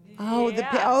 Oh,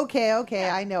 okay,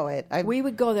 I know it. We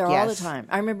would go there all the time.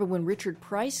 I remember when Richard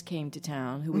Price came to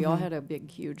town, who we all had a big,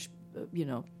 huge,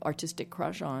 artistic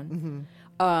crush on.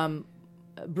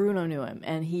 Bruno knew him,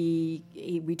 and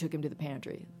we took him to the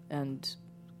pantry, and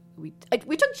we took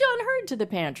John Hurd to the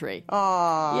pantry.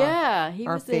 Aww. Yeah, he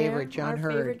was there. Favorite John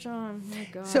Hurd. Our favorite John. Oh my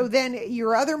God. So then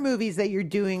your other movies that you're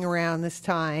doing around this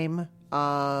time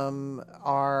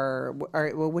are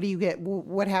what do you get?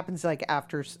 What happens like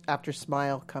after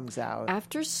Smile comes out?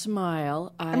 After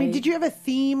Smile, I mean, did you have a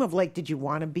theme of like, did you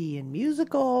want to be in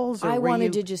musicals? Or I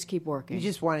wanted to just keep working. You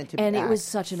just wanted to, and act. It was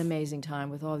such an amazing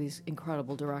time with all these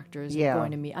incredible directors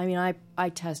going to meet. I mean, I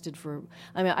tested for.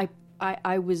 I mean,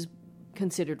 I was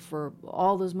considered for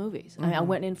all those movies. I mean, I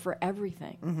went in for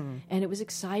everything, and it was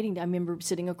exciting. I remember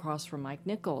sitting across from Mike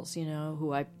Nichols,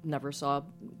 who I never saw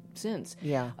since.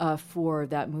 For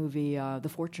that movie, The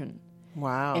Fortune.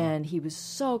 Wow. And he was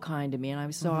so kind to me, and I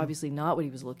was so obviously not what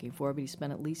he was looking for, but he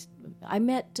spent at least... I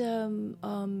met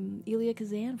Elia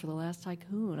Kazan for The Last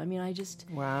Tycoon. I mean, I just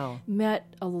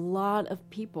met a lot of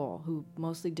people who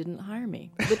mostly didn't hire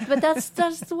me. But that's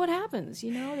what happens,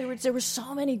 There were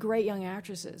so many great young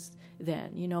actresses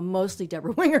then, mostly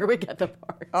Deborah Winger would get the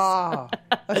part. Oh,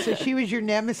 so she was your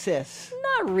nemesis.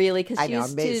 Not really, because she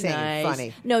was too saying nice.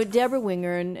 Funny. No, Deborah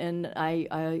Winger, and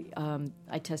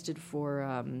I tested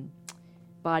for...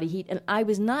 Body Heat, and I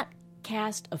was not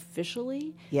cast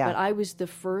officially, but I was the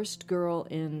first girl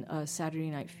in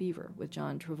Saturday Night Fever with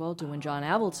John Travolta when John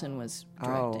Avildsen was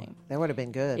directing. Oh, that would have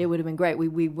been good. It would have been great.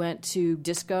 We went to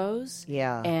discos,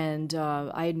 yeah, and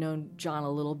I had known John a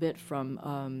little bit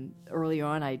from early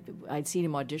on. I'd seen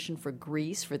him audition for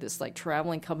Grease, for this like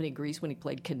traveling company Grease when he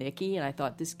played Kaniki, and I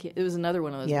thought this kid. It was another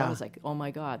one of those moments like, oh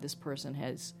my God, this person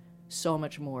has so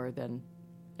much more than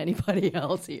anybody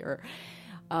else here.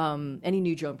 And he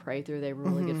knew Joan Prather. They were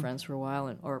really good friends for a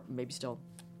while, or maybe still.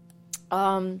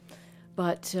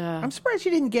 But I'm surprised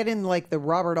you didn't get in like the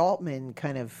Robert Altman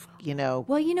kind of,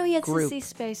 Well, he had group. Sissy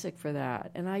Spacek for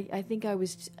that, and I think I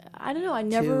was. I don't know.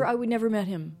 I would never met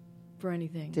him for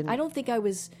anything. I don't think I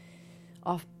was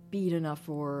offbeat enough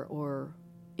or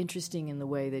interesting in the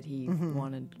way that he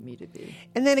wanted me to be.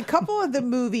 And then a couple of the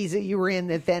movies that you were in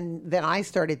that then I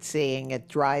started seeing at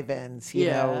drive-ins, you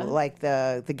know, like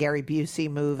the Gary Busey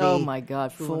movie. Oh my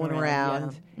God, Fooling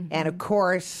Around. Yeah. And of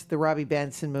course the Robbie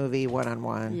Benson movie, One on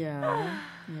One. Yeah.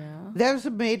 That was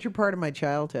a major part of my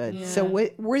childhood. Yeah. So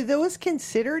were those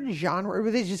considered genre, or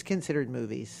were they just considered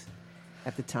movies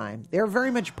at the time? They were very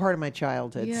much part of my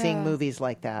childhood, seeing movies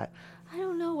like that. I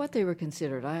don't know what they were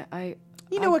considered.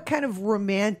 You know, a kind of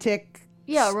romantic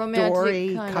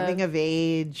story, coming of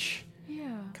age.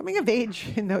 Yeah. Coming of age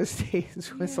in those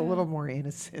days was a little more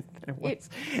innocent than it was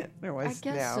I guess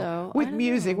now. So. With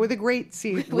music, with a great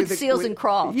scene. With Seals and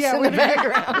Crofts in the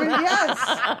background.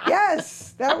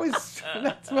 Yes. That's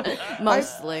what...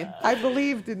 Mostly. I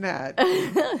believed in that.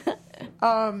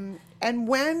 And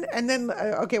then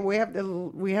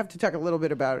we have to talk a little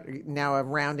bit about, now I'm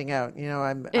rounding out,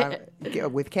 I'm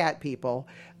with cat people.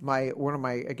 One of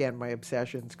my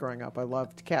obsessions growing up. I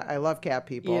love cat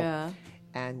people. Yeah.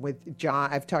 And with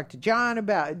John, I've talked to John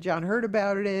Hurd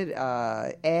about it,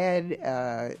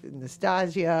 Ed,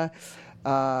 Nastasia.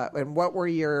 And what were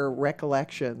your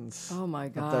recollections? Oh my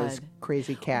God, of those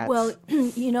crazy cats? Well,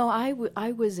 I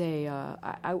was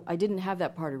I didn't have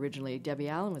that part originally. Debbie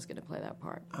Allen was going to play that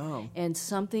part. Oh, and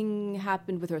something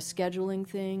happened with her scheduling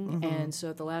thing, and so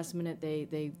at the last minute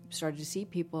they started to see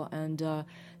people, and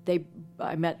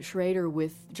I met Schrader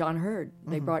with John Hurd.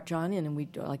 They brought John in, and we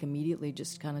immediately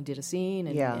just kind of did a scene,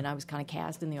 and I was kind of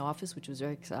cast in The Office, which was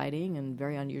very exciting and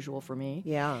very unusual for me.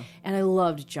 Yeah, and I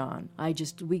loved John.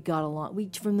 We got along.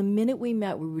 From the minute we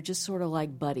met, we were just sort of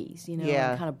like buddies,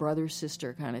 kind of brother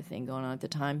sister kind of thing going on. At the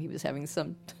time, he was having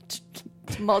some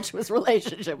tumultuous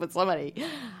relationship with somebody.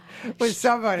 With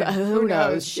somebody. Who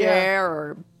knows? Cher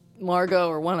or Margot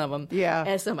or one of them. Yeah.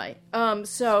 As somebody.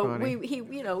 So we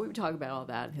would talk about all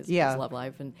that, his love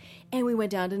life. And we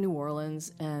went down to New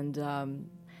Orleans, and I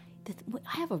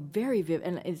have a very vivid,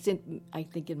 and it's I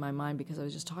think in my mind because I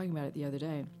was just talking about it the other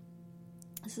day.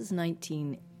 This is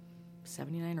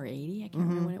 1979 or 80, I can't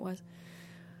remember when it was.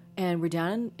 And we're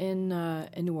down in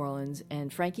New Orleans,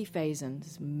 and Frankie Faison,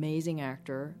 this amazing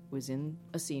actor, was in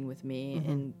a scene with me,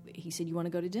 and he said, "You want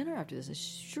to go to dinner after this?" I said,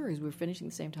 "Sure," because we were finishing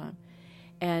at the same time.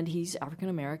 And he's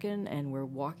African-American, and we're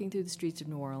walking through the streets of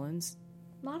New Orleans,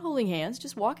 not holding hands,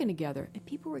 just walking together. And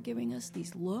people were giving us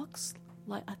these looks,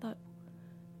 like, I thought,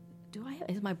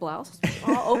 is my blouse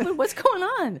all open? What's going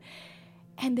on?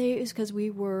 And it's because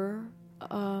we were...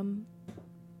 a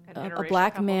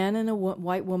black couple. Man and a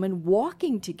white woman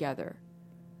walking together.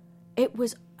 It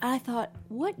was, I thought,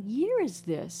 what year is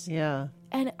this? Yeah.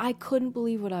 And I couldn't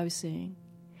believe what I was seeing.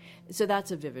 So that's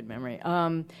a vivid memory.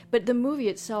 But the movie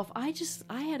itself, I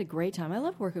had a great time. I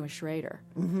loved working with Schrader.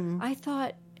 I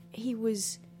thought he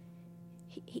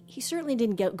certainly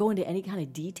didn't go into any kind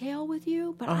of detail with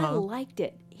you, but I liked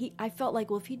it. I felt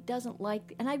like, well, if he doesn't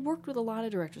like, and I worked with a lot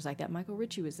of directors like that. Michael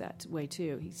Ritchie was that way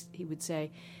too. He would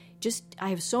say, I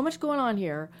have so much going on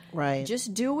here. Right.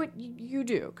 Just do what you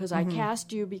do, because I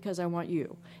cast you because I want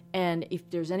you. And if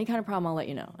there's any kind of problem, I'll let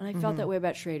you know. And I felt that way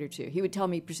about Schrader, too. He would tell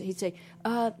me, he'd say,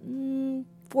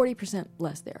 40%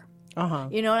 less there.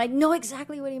 And I know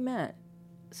exactly what he meant.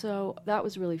 So that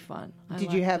was really fun.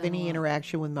 Did you have any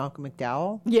interaction with Malcolm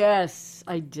McDowell? Yes,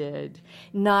 I did.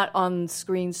 Not on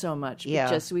screen so much, but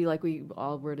just we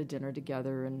all were at a dinner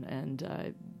together and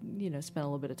spent a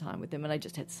little bit of time with him. And I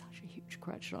just had such a huge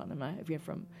crush on him.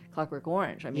 From Clockwork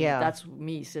Orange. I mean, that's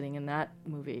me sitting in that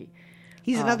movie.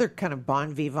 He's another kind of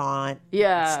bon vivant,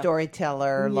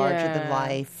 storyteller, larger than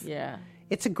life. Yeah.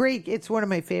 It's one of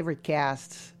my favorite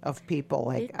casts of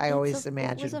people. I always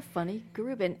imagine. It was a funny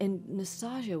group, and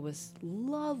Nastasia was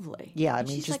lovely. Yeah, I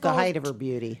mean, just like the height of her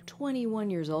beauty. 21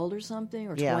 years old or something,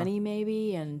 or 20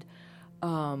 maybe, and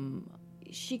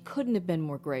she couldn't have been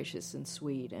more gracious and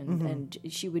sweet. And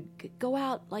she would go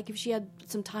out, like if she had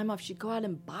some time off, she'd go out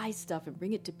and buy stuff and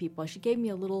bring it to people. She gave me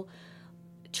a little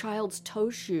child's toe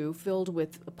shoe filled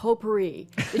with potpourri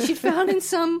that she found in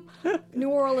some New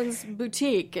Orleans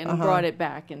boutique and brought it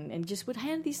back and just would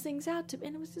hand these things out to me,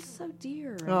 and it was just so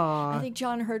dear. I think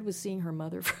John Hurd was seeing her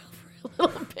mother for a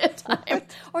little bit of time,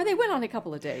 or they went on a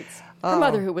couple of dates. Her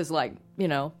mother, who was 38,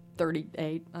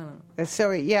 I don't know.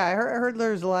 So I heard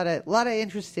there's a lot of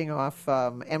interesting off.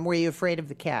 And were you afraid of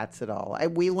the cats at all?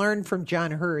 We learned from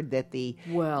John Hurd that the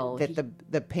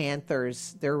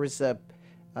Panthers, there was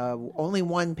only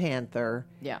one panther,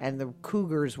 and the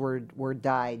cougars were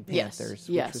dyed panthers,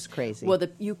 which was crazy. Well,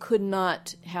 you could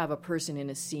not have a person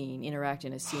interact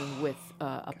in a scene with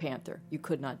a panther. You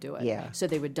could not do it. Yeah. So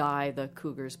they would dye the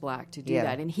cougars black to do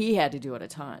that, and he had to do it a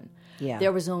ton. Yeah.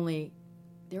 There were only.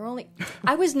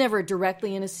 I was never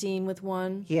directly in a scene with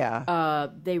one. Yeah.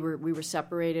 We were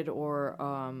separated, or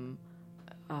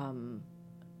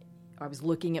I was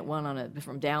looking at one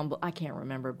from down. I can't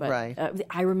remember, but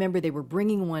I remember they were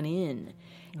bringing one in,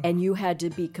 and you had to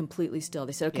be completely still.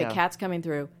 They said, "Okay, cat's coming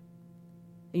through,"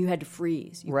 and you had to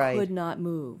freeze. You could not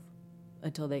move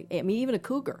until they. I mean, even a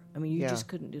cougar. I mean, you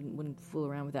just wouldn't fool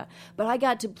around with that. But I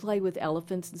got to play with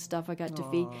elephants and stuff. I got to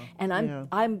feed, and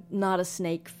I'm not a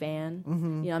snake fan.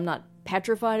 I'm not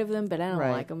petrified of them, but I don't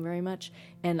like them very much.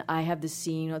 And I have this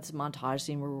scene, this montage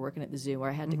scene where we're working at the zoo, where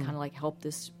I had to kind of help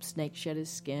this snake shed his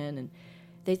skin,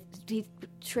 and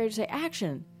Schrader say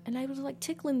action, and I was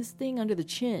tickling this thing under the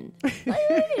chin,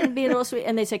 and being all sweet,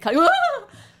 and they say cut.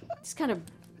 Just kind of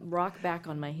rock back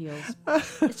on my heels.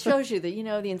 It shows you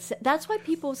that that's why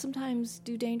people sometimes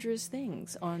do dangerous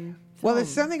things on film. Well,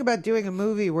 there's something about doing a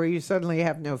movie where you suddenly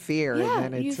have no fear,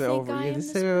 and then it's over.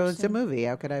 It's a movie.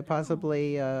 How could I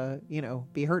possibly,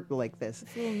 be hurt like this?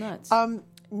 It's a little nuts.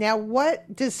 Now,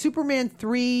 what does Superman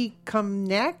 3 come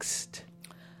next?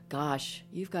 Gosh,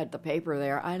 you've got the paper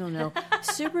there. I don't know.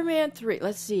 Superman 3.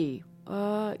 Let's see.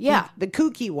 The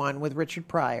kooky one with Richard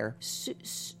Pryor.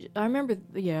 I remember.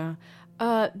 Yeah.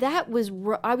 That was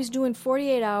I was doing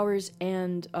 48 Hours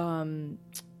and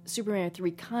Superman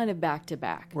 3 kind of back to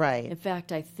back. Right. In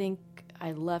fact, I think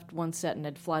I left one set and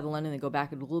I'd fly to London and go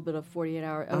back in a little bit of 48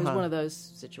 hours. It was one of those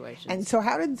situations. And so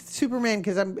how did Superman,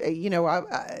 because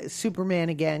Superman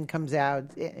again comes out,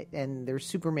 and there's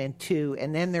Superman 2,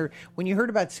 and then when you heard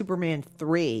about Superman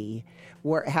 3,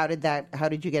 how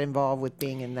did you get involved with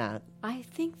being in that? I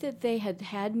think that they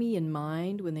had me in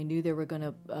mind when they knew they were going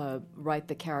to write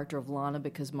the character of Lana,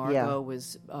 because Margot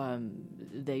was,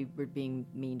 they were being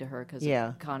mean to her because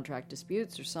of contract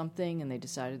disputes or something, and they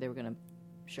decided they were going to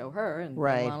show her and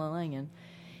Lana Langen.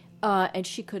 And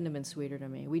she couldn't have been sweeter to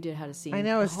me. We had a scene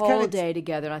the whole day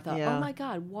together, and I thought, oh my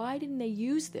God, why didn't they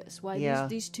use this? Why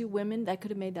these two women? That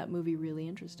could have made that movie really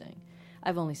interesting.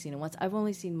 I've only seen it once. I've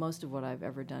only seen most of what I've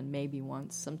ever done, maybe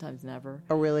once, sometimes never.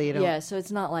 Oh, really? You don't... Yeah, so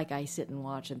it's not like I sit and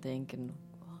watch and think, and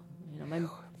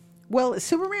Well,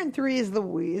 Superman 3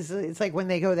 it's like when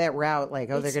they go that route, like,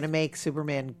 they're going to make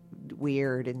Superman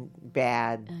weird and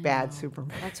bad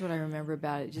Superman. That's what I remember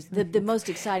about it. Just the most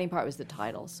exciting part was the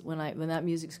titles. When that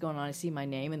music's going on, I see my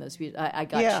name in those. I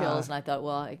got chills, and I thought,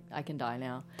 well, I can die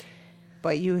now.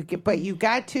 But you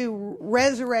got to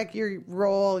resurrect your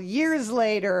role years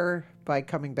later by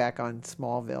coming back on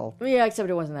Smallville. Yeah, except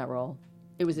it wasn't that role.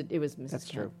 It was Mrs. That's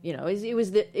Kent. true. You know, it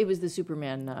was the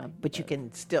Superman. But you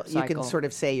can still cycle. You can sort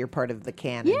of say you're part of the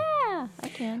canon. Yeah, I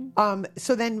can.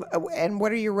 So then, and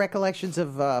what are your recollections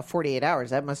of 48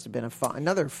 Hours? That must have been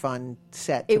another fun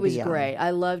set. It was great. I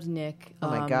loved Nick. Oh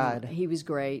my God, he was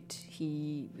great.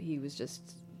 He was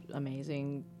just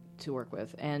amazing to work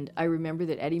with. And I remember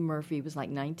that Eddie Murphy was like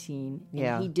 19,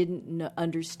 and he didn't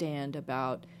understand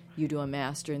about you do a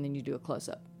master and then you do a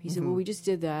close-up. He said, well, we just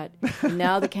did that, and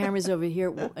now the camera's over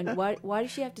here, and why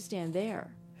does she have to stand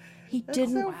there? He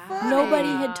didn't. So funny. Nobody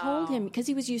had told him, because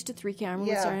he was used to 3 cameras.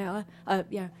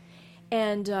 Yeah.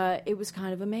 And it was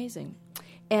kind of amazing.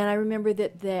 And I remember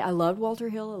that I loved Walter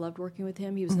Hill. I loved working with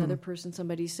him. He was another person.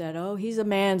 Somebody said, oh, he's a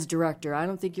man's director. I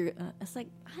don't think you're... it's like,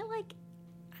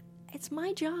 it's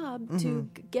my job to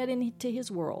get into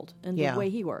his world and the way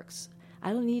he works.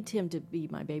 I don't need him to be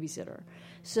my babysitter.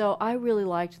 So I really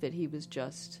liked that he was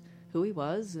just who he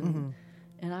was, and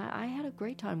I had a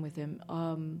great time with him.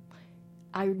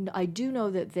 I do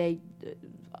know that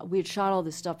we had shot all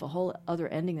this stuff, a whole other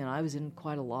ending that I was in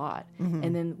quite a lot.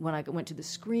 And then when I went to the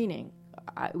screening,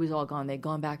 it was all gone. They'd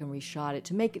gone back and reshot it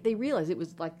to make it. They realized it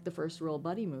was like the first real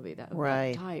buddy movie that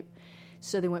type.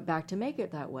 So they went back to make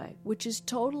it that way, which is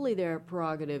totally their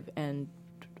prerogative and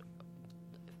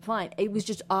fine. It was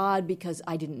just odd because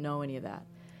I didn't know any of that.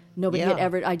 Nobody had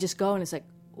ever. I just go and it's like,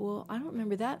 well, I don't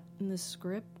remember that in the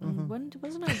script. And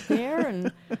wasn't I there?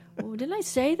 And didn't I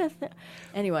say that?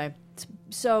 Anyway,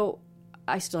 so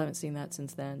I still haven't seen that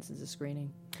since then, since the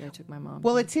screening. I took my mom.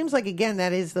 Well, it seems like, again,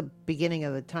 that is the beginning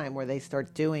of the time where they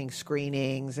start doing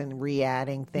screenings and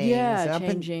re-adding things. Yeah,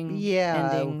 changing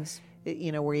endings.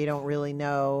 You know, where you don't really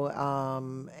know.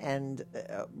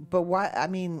 But why? I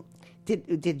mean,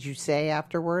 did you say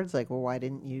afterwards, like, well, why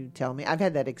didn't you tell me? I've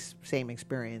had that same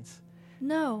experience.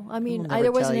 No, I mean,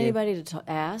 there wasn't anybody to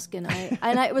ask, and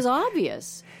it was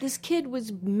obvious. This kid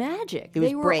was magic.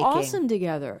 They were awesome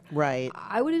together. Right.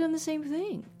 I would have done the same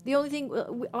thing. The only thing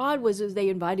odd was they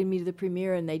invited me to the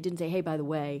premiere, and they didn't say, hey, by the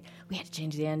way, we had to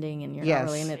change the ending, and you're not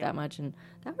really in it that much. And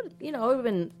that would, it would have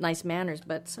been nice manners,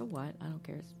 but so what? I don't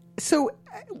care. So,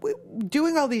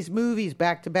 doing all these movies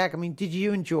back to back, I mean, did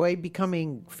you enjoy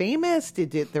becoming famous?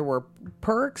 There were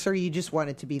perks, or you just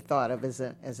wanted to be thought of as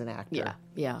an actor?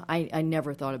 Yeah. I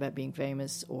never thought about being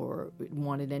famous or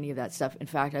wanted any of that stuff. In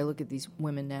fact, I look at these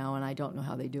women now, and I don't know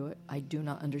how they do it. I do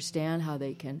not understand how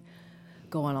they can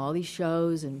go on all these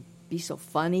shows and be so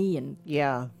funny and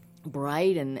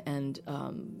bright and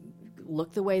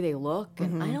look the way they look,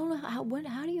 and I don't know how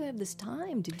do you have this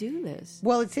time to do this?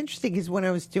 Well, it's interesting because when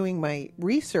I was doing my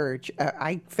research,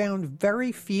 I found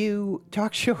very few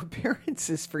talk show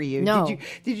appearances for you. No,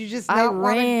 did you just not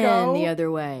want to go? I ran the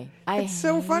other way. It's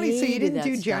so funny. So you didn't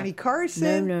do Johnny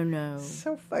Carson? No.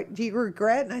 So do you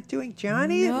regret not doing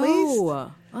Johnny at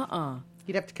least?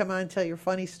 You'd have to come on and tell your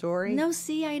funny story? No,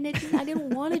 see, I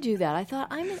didn't want to do that. I thought,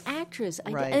 I'm an actress.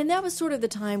 And that was sort of the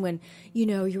time when,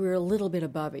 you were a little bit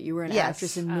above it. You were an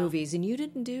actress in movies, and you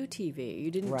didn't do TV.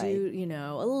 You didn't do,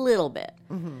 a little bit.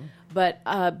 But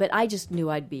I just knew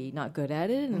I'd be not good at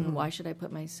it, and why should I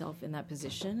put myself in that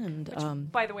position? And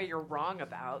which, by the way, you're wrong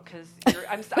about, because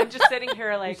I'm just sitting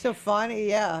here like... You're so funny,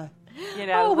 yeah.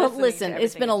 Listen,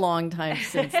 it's been a long time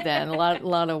since then. A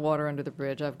lot of water under the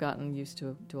bridge. I've gotten used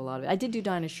to a lot of it. I did do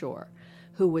Dinah Shore,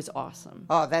 who was awesome.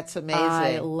 Oh, that's amazing.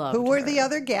 I loved Who were her. the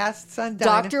other guests on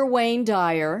Dinah? Dr. Wayne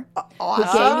Dyer, awesome.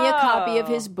 who gave me a copy of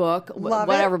his book, Love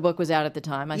whatever it. book was out at the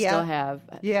time. I Yeah. still have.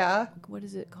 Yeah. What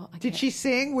is it called? Did she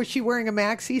sing? Was she wearing a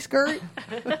maxi skirt?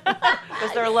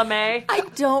 Was there a LeMay? I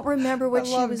don't remember what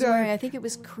she loved was her. wearing. I think it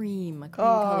was a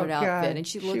cream-colored God. outfit, and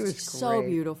she looked was so great.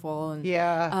 beautiful. And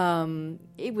Yeah.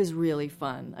 it was really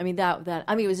fun. I mean,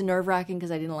 it was nerve-wracking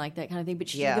because I didn't like that kind of thing.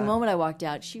 But Yeah. the moment I walked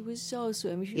out, she was so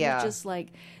sweet. I mean, she Yeah. was just like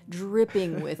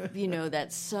dripping with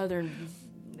that southern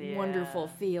wonderful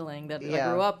feeling that Yeah.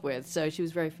 I grew up with. So she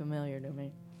was very familiar to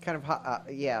me. Kind of hot.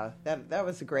 Yeah. That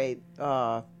was a great,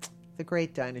 the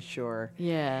great Dinah Shore.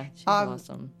 Yeah, she was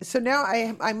awesome. So now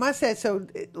I must say, so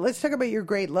let's talk about your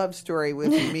great love story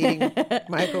with you meeting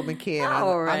Michael McKean All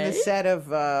on the right. set of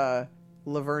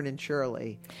Laverne and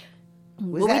Shirley.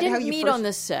 Was Well, that we how didn't you meet first, on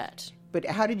the set. But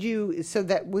how did you? So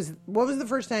what was the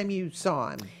first time you saw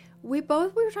him? We were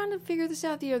trying to figure this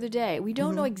out the other day. We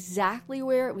don't know exactly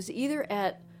where. It was either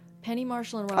at Penny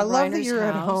Marshall and Rob I love that Reiner's you're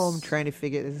house. at home trying to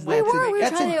figure this. We were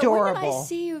That's trying adorable. To, when did I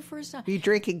see you the first time? Are you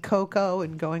drinking cocoa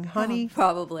and going, honey? Oh,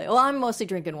 probably. Well, I'm mostly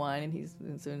drinking wine, and he's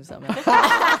doing something else.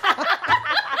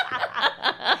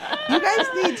 You guys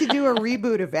need to do a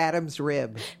reboot of Adam's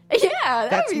Rib. Yeah,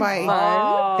 That's would be my.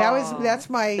 fun. That's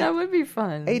my. That would be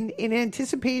fun. In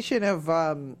anticipation of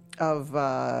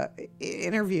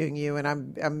interviewing you, and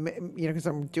I'm because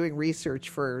I'm doing research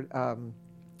for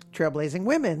Trailblazing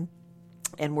Women,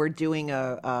 and we're doing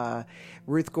a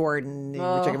Ruth Gordon. We're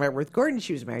talking about Ruth Gordon.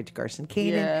 She was married to Garson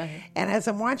Kanin. Yeah. And as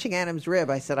I'm watching Adam's Rib,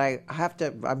 I said I have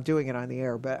to. I'm doing it on the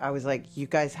air, but I was like, you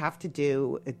guys have to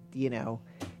do.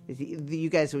 You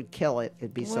guys would kill it.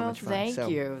 It'd be so much fun. Thank So-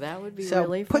 you. That would be So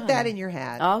really fun. put that in your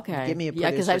hat. Okay. Give me a Yeah,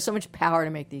 because producer. I have so much power to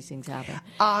make these things happen.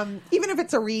 Even if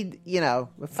it's a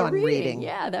fun reading, reading.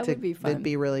 yeah, that would be fun. It'd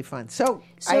be really fun. So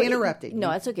I interrupted. No,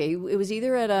 that's okay. It was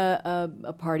either at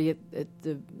a party at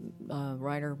the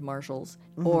Reiner Marshall's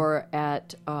or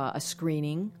at a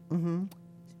screening in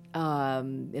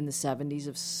the 70s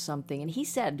of something. And he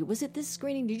said, was it this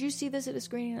screening? Did you see this at a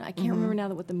screening? I can't remember now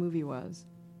what the movie was.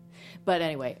 But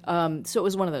anyway, so it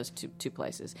was one of those two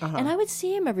places. And I would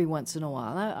see him every once in a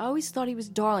while. I always thought he was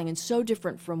darling and so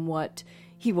different from what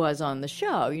he was on the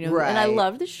show. And I Right.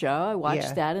 loved the show. I watched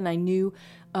Yeah. that, and I knew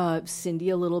Cindy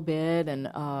a little bit, and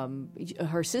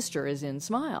her sister is in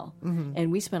Smile.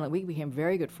 And we became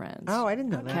very good friends. Oh, I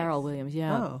didn't know that. Carol Williams,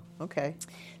 yeah. Oh, okay.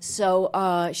 So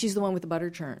she's the one with the butter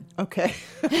churn. Okay.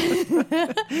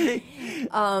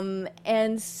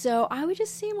 And so I would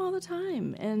just see him all the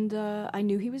time. And I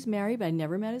knew he was married, but I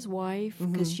never met his wife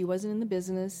because she wasn't in the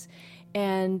business.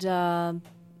 And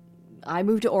I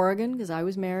moved to Oregon because I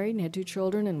was married and had 2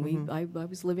 children, and I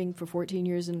was living for 14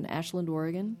 years in Ashland,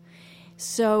 Oregon.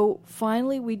 So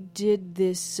finally we did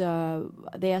this,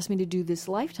 they asked me to do this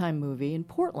Lifetime movie in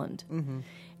Portland.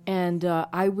 And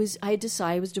I had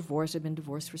decided I was divorced. I'd been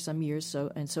divorced for some years,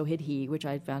 so had he, which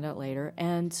I found out later.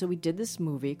 And so we did this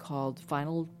movie called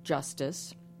Final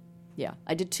Justice. Yeah,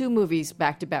 I did 2 movies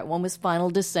back to back. One was Final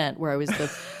Descent, where I was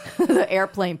the, the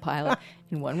airplane pilot,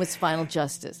 and one was Final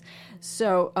Justice.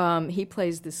 So he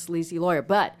plays this sleazy lawyer,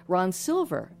 but Ron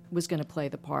Silver was going to play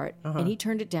the part, and he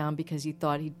turned it down because he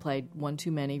thought he'd played one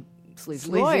too many sleazy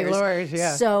lawyers.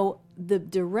 Yeah. So the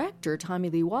director, Tommy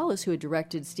Lee Wallace, who had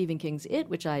directed Stephen King's It,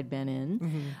 which I had been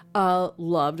in,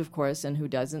 loved, of course, and who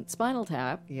doesn't, Spinal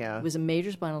Tap. Yeah. It was a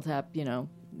major Spinal Tap,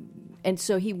 And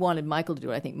so he wanted Michael to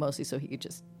do it, I think, mostly so he could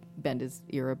just bend his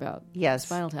ear about Yes.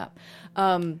 Spinal Tap.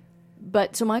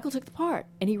 But so Michael took the part,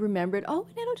 and he remembered,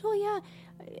 Annette O'Toole, yeah.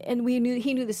 And he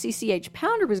knew the CCH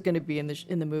Pounder was going to be in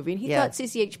the movie, and he Yeah. thought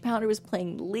CCH Pounder was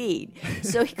playing lead,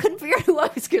 so he couldn't figure out who I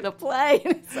was going to play.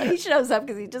 So he shows up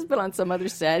because he just been on some other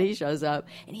set. He shows up,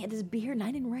 and he had this beard, and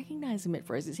I didn't recognize him at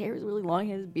first. His hair was really long,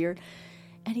 he had his beard,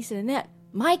 and he said, "Annette,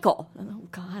 Michael." Oh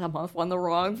God, I'm off on the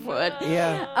wrong foot.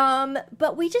 Yeah.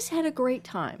 But we just had a great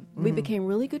time. We became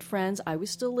really good friends. I was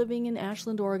still living in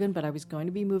Ashland, Oregon, but I was going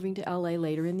to be moving to LA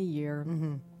later in the year.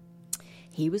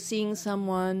 He was seeing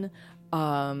someone.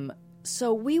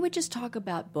 So we would just talk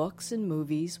about books and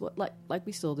movies, like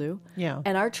we still do. Yeah.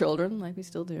 And our children, like we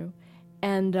still do.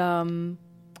 And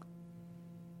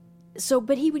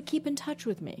but he would keep in touch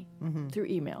with me through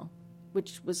email,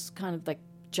 which was kind of like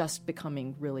just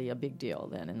becoming really a big deal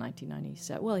then in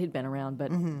 1997. Well, he'd been around,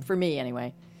 but for me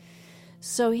anyway.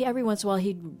 So every once in a while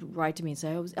he'd write to me and say,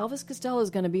 Elvis Costello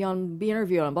is going to be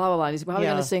interviewed on blah, blah, blah. He's probably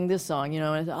going to sing this song, And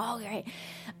I said, oh, great.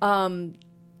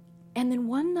 And then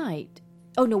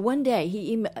one day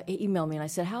he emailed me and I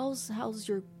said, how's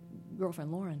your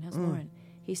girlfriend, Lauren? How's Lauren?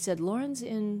 He said, Lauren's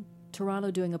in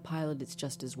Toronto doing a pilot. It's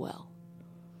just as well.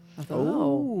 I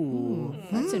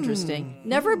thought, that's interesting.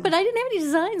 Never, but I didn't have any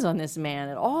designs on this man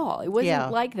at all. It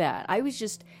wasn't like that. I was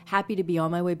just happy to be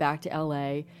on my way back to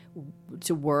L.A.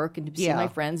 to work and to see my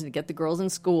friends and to get the girls in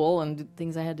school and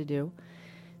things I had to do.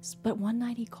 But one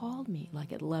night he called me,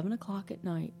 like at 11 o'clock at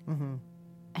night,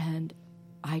 and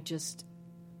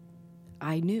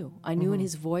I knew in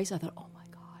his voice. I thought, oh my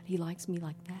God, he likes me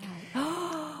like that.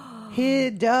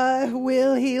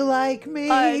 Will he like me?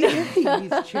 He's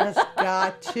just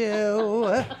got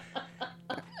to.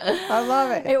 I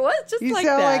love it. It was just you like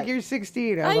sound that. like you're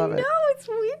 16. I love it. I know, it's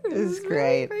weird. It's really,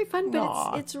 great. Very fun,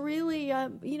 but it's really,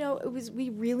 we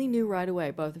really knew right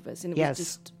away, both of us, and it was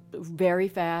just very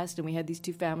fast, and we had these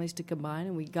two families to combine,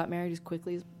 and we got married as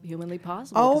quickly as humanly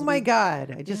possible. Oh my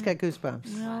God, I just got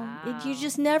goosebumps. You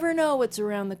just never know what's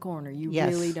around the corner. You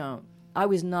really don't. I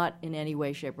was not in any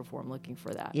way, shape, or form looking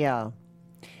for that. Yeah.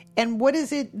 And what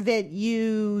is it that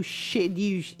you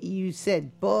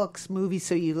said books, movies?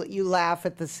 So you laugh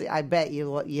at the. I bet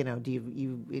you do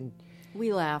you.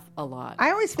 We laugh a lot.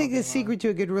 I always think the secret to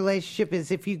a good relationship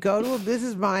is if you go to this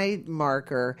is my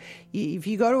marker. If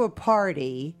you go to a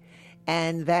party.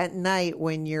 And that night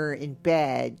when you're in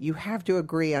bed, you have to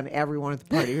agree on everyone at the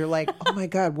party. You're like, oh my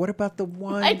God, what about the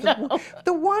one,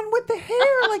 the one with the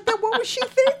hair? Like that, what was she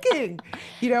thinking?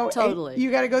 Totally. You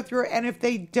got to go through it. And if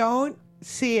they don't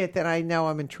see it, then I know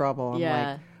I'm in trouble. I'm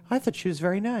like, I thought she was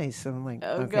very nice. And I'm like,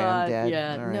 oh okay, God, I'm dead.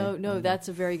 yeah. All right. No, that's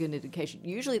a very good indication.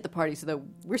 Usually at the parties, so that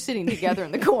we're sitting together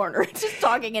in the corner, just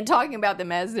talking about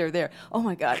them as they're there. Oh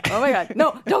my God,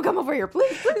 no, don't come over here,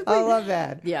 please. I love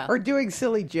that. Yeah. Or doing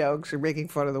silly jokes or making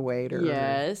fun of the waiter.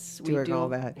 Yes, we do all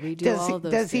that. We do all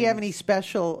those Does he things. have any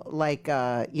special, like,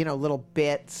 little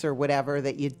bits or whatever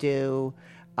that you do?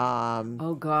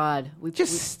 Oh God,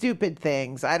 Stupid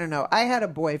things. I don't know. I had a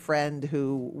boyfriend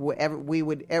who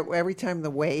every time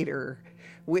the waiter,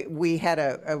 we had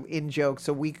a in joke.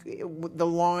 So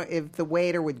if the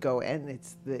waiter would go and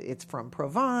it's from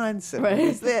Provence and,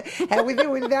 and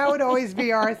that would always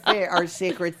be our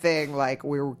secret thing. Like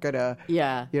we were gonna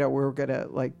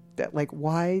like that. Like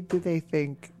why do they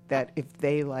think that if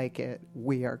they like it,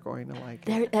 we are going to like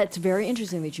it? That's very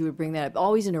interesting that you would bring that up.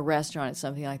 Always in a restaurant, it's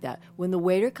something like that. When the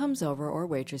waiter comes over or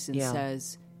waitress and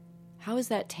says, "How is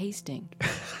that tasting?"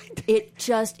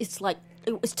 It's like,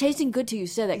 it was tasting good till you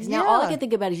said that. Because now all I can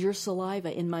think about is your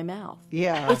saliva in my mouth.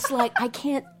 Yeah. It's like, I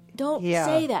can't, don't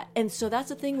say that. And so that's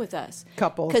the thing with us.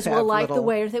 Couples because we'll like the little...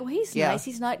 waiter. Think, well, he's nice.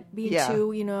 He's not being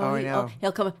too, Oh, I know.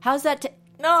 he'll come, how's that?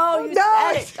 No, you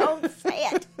said it. Don't say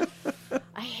it.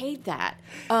 I hate that.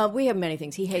 We have many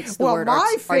things. He hates the word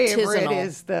my favorite artisanal.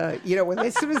 is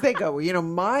as soon as they go,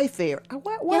 my favorite.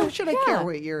 Why should I care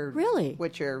what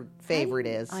your favorite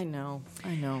is? I know.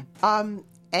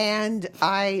 And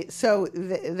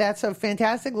that's a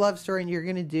fantastic love story, and you're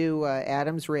going to do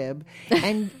Adam's Rib,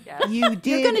 and you did.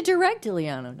 You're going to direct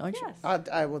Ileana, aren't you?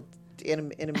 I will in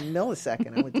a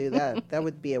millisecond. I would do that. That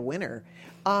would be a winner.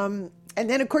 And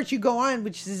then, of course, you go on,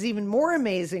 which is even more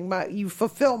amazing. You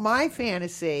fulfill my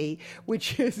fantasy,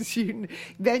 which is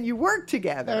then you work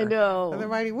together. I know. On the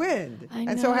Mighty Wind. I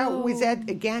and know. so how was that,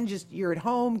 again, just you're at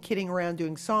home kidding around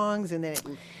doing songs, and then it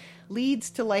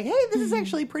leads to like, hey, this is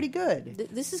actually pretty good.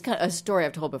 This is kind of a story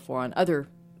I've told before on other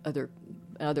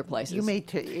places. You may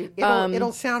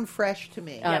it'll sound fresh to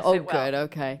me. Yes, oh, it will. good.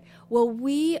 Okay. Well,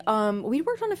 we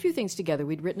worked on a few things together.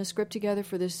 We'd written a script together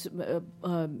for this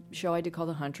show I did called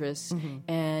The Huntress,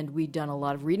 and we'd done a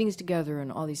lot of readings together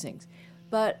and all these things.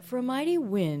 But for Mighty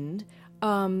Wind,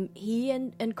 he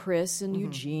and Chris and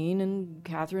Eugene and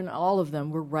Catherine, all of them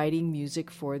were writing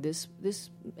music for this,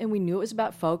 and we knew it was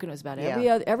about folk, and it was about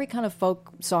every kind of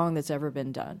folk song that's ever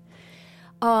been done.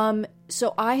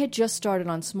 So I had just started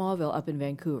on Smallville up in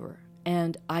Vancouver,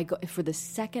 and I go for the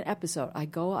second episode. I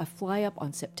fly up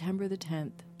on September the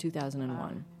 10th, 2001.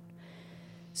 Wow.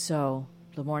 So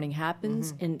the morning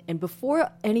happens, and before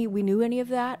we knew any of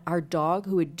that, our dog,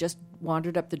 who had just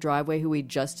wandered up the driveway, who we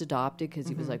just adopted because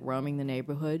he was like roaming the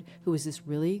neighborhood, who was this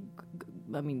really,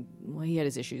 he had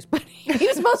his issues, but he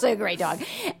was mostly a great dog.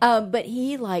 But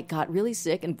he got really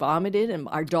sick and vomited, and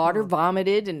our daughter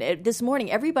vomited. And this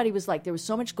morning, everybody was like, there was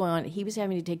so much going on. He was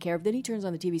having to take care of. Then he turns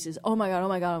on the TV, says, "Oh my God, oh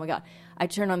my God, oh my God." I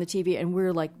turn on the TV, and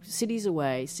we're like cities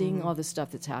away, seeing all this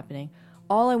stuff that's happening.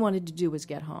 All I wanted to do was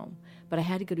get home, but I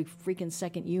had to go to freaking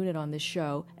second unit on this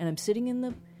show, and I'm sitting in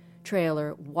the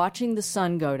trailer watching the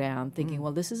sun go down, thinking,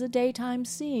 well, this is a daytime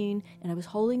scene, and I was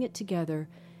holding it together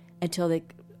until the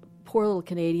poor little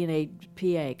Canadian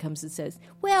PA comes and says,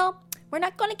 "Well, we're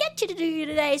not going to get you to do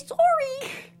today,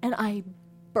 sorry." And I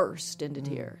burst into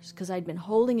tears because I'd been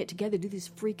holding it together to do this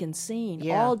freaking scene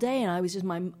all day, and I was just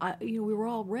we were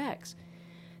all wrecks.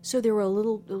 So there were a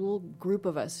little group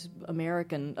of us,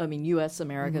 U.S.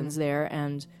 Americans there,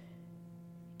 and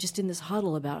just in this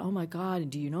huddle about, oh my God,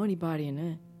 do you know anybody?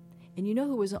 And you know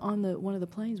who was on one of the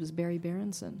planes was Barry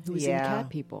Berenson, who was in Cat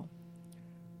People.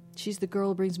 She's the girl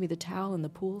who brings me the towel in the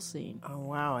pool scene. Oh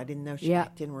wow, I didn't know she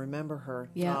didn't remember her.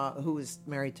 Yeah, who was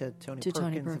married to Tony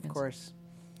Perkins, of course.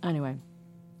 Anyway,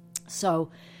 so.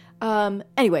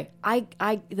 Anyway, I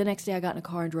the next day I got in a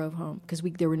car and drove home because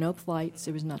there were no flights,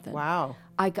 there was nothing. Wow.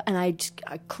 I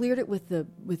cleared it with the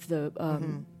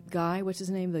guy, what's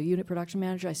his name, the unit production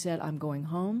manager. I said, I'm going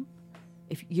home.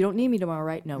 If you don't need me tomorrow,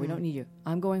 right? No, we don't need you.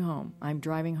 I'm going home. I'm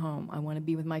driving home. I want to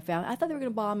be with my family. I thought they were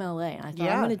going to bomb L.A. and I thought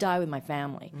I'm going to die with my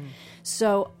family.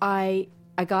 So I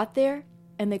got there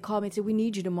and they called me and said, we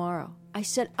need you tomorrow. I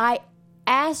said, I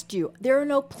asked you. There are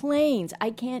no planes.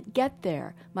 I can't get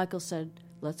there. Michael said,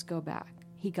 let's go back.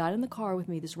 He got in the car with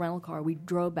me, this rental car. We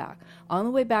drove back. On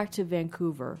the way back to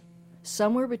Vancouver,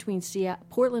 somewhere between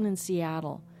Portland and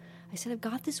Seattle, I said, I've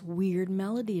got this weird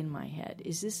melody in my head.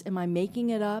 Am I making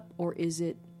it up, or is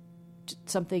it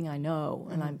something I know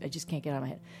and I just can't get it out of my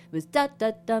head? It was da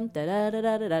da dum da da da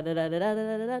da da da da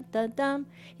da da da dum.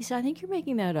 He said, I think you're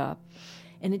making that up.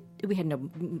 And we had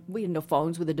no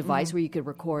phones with a device where you could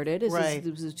record it. It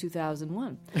was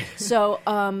 2001. So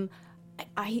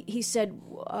he said,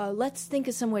 let's think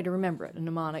of some way to remember it, a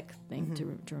mnemonic thing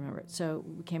to remember it. So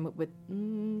we came up with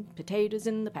potatoes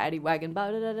in the paddy wagon,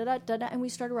 and we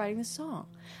started writing this song.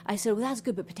 I said, well, that's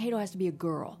good, but Potato has to be a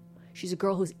girl. She's a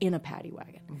girl who's in a paddy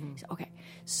wagon. He said, okay.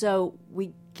 So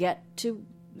we get to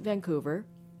Vancouver.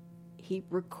 He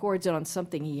records it on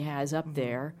something he has up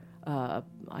there. I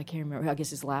can't remember. I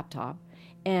guess his laptop.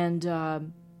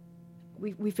 And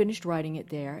we finished writing it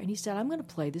there, and he said, I'm going to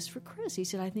play this for Chris. He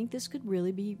said, I think this could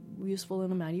really be useful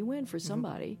in a Mighty Wind for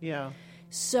somebody. Yeah.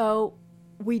 So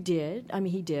we did. I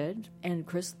mean, he did, and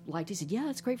Chris liked it. He said, yeah,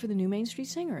 that's great for the new Main Street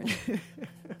Singers.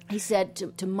 He said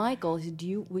to Michael, he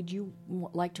said, would you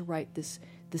like to write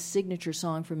the signature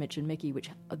song for Mitch and Mickey,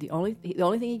 which the only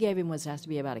thing he gave him was it has to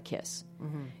be about a kiss.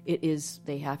 It is,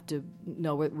 we have to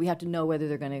know whether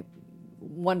they're going to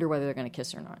wonder whether they're going to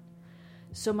kiss or not.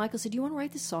 So Michael said, do you want to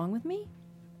write this song with me?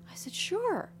 I said,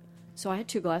 sure. So I had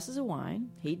 2 glasses of wine.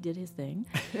 He did his thing.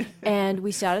 And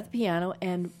we sat at the piano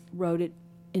and wrote it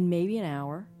in maybe an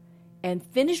hour and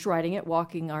finished writing it,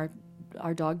 walking our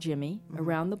dog Jimmy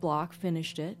around the block,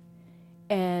 finished it,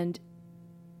 and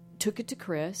took it to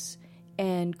Chris.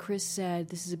 And Chris said,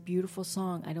 this is a beautiful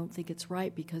song. I don't think it's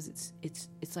right because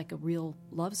it's like a real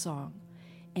love song.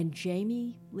 And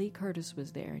Jamie Lee Curtis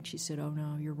was there, and she said, oh,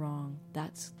 no, you're wrong.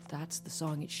 That's the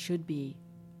song. It should be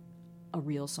a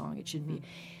real song. It should be.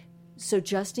 So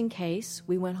just in case,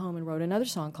 we went home and wrote another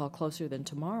song called Closer Than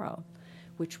Tomorrow,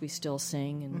 which we still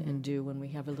sing and do when we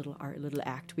have our little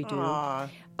act we do,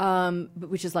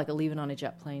 which is like a Leaving on a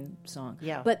Jet Plane song.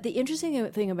 Yeah. But the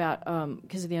interesting thing about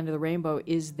Kiss at the End of the Rainbow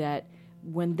is that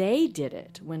when they did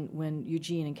it, when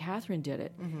Eugene and Catherine did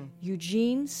it,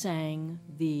 Eugene sang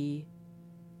the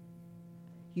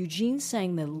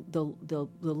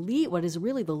lead, what is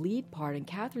really the lead part, and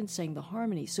Catherine sang the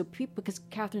harmony. So because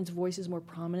Catherine's voice is more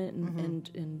prominent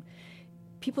and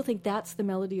people think that's the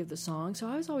melody of the song. So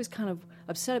I was always kind of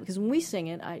upset because when we sing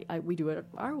it, we do it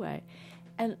our way.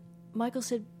 And Michael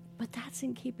said, but that's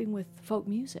in keeping with folk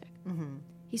music.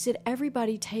 He said,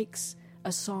 everybody takes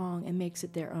a song and makes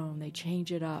it their own. They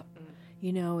change it up,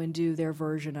 and do their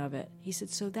version of it. He said,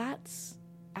 so that's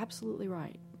absolutely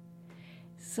right.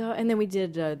 So, and then we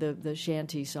did the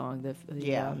shanty song,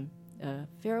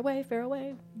 Fare Away, Fare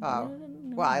Away. Oh,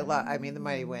 well, the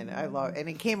Mighty Wind, I love, and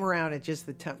it came around at just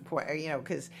the point,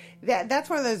 because that's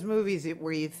one of those movies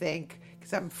where you think,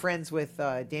 because I'm friends with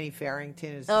Danny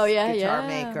Farrington, who's guitar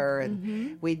maker,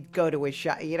 and we'd go to his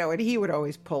shop, and he would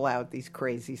always pull out these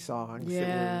crazy songs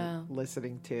that we're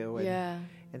listening to,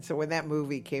 and so when that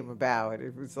movie came about,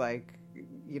 it was like,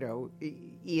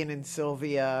 Ian and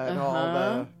Sylvia and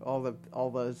all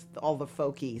the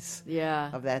folkies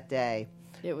of that day.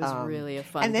 It was really a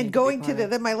fun. And then going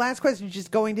to my last question is just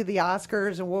going to the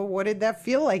Oscars, and what did that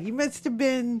feel like? You must have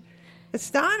been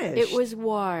astonished. It was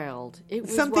wild. It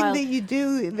was something wild. that you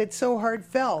do that's so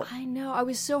heartfelt. I know. I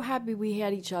was so happy we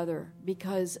had each other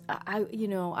because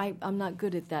I'm not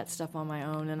good at that stuff on my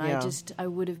own, and I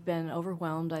would have been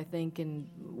overwhelmed, I think, and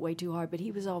way too hard. But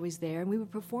he was always there, and we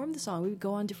would perform the song. We would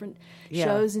go on different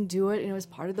shows and do it, and it was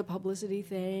part of the publicity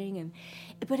thing.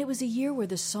 But it was a year where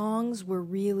the songs were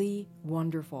really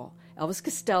wonderful. Elvis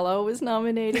Costello was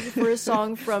nominated for a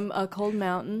song from Cold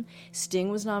Mountain. Sting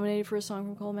was nominated for a song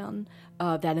from Cold Mountain.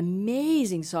 that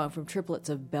amazing song from Triplets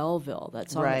of Belleville,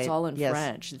 that song that's all in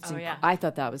French. I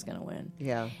thought that was going to win.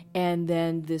 Yeah. And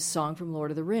then this song from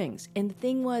Lord of the Rings. And the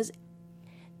thing was,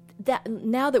 that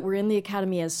now that we're in the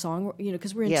Academy as song,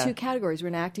 because we're in two categories. We're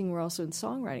in acting, we're also in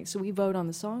songwriting. So we vote on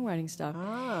the songwriting stuff.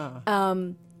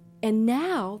 And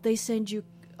now they send you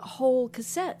whole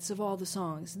cassettes of all the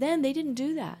songs. Then they didn't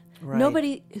do that. Right.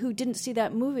 Nobody who didn't see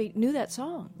that movie knew that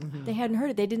song. Mm-hmm. They hadn't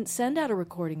heard it. They didn't send out a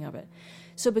recording of it.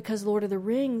 So because Lord of the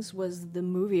Rings was the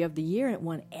movie of the year and it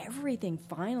won everything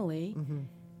finally,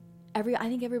 I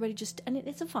think everybody and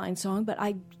it's a fine song, but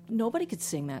nobody could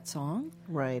sing that song.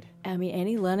 Right. I mean,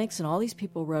 Annie Lennox and all these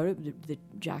people wrote it.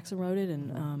 Jackson wrote it,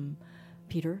 and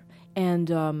Peter. And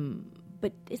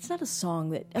but it's not a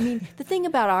song that, the thing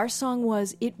about our song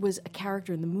was it was a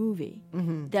character in the movie.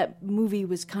 Mm-hmm. That movie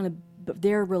was kind of,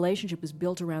 their relationship was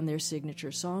built around their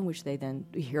signature song, which they then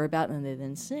hear about and they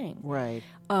then sing. Right.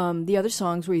 The other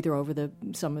songs were either over a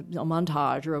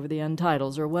montage or over the end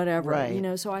titles or whatever.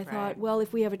 Right. So I thought, well,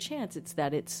 if we have a chance, it's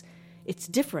that it's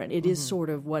different. It is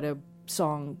sort of what a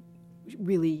song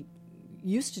really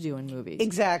used to do in movies.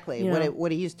 Exactly.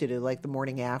 What it used to do, like The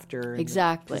Morning After. And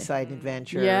exactly. The Side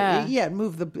Adventure. Yeah.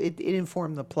 It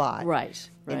informed the plot. Right.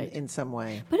 In some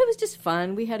way. But it was just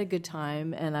fun. We had a good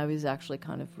time, and I was actually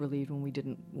kind of relieved when we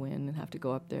didn't win and have to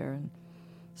go up there and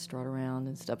strut around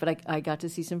and stuff. But I got to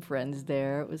see some friends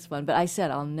there. It was fun. But I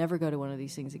said I'll never go to one of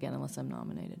these things again unless I'm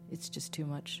nominated. It's just too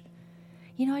much.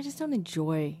 I just don't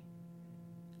enjoy...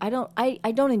 I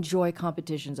don't enjoy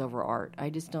competitions over art.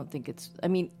 I just don't think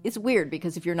it's weird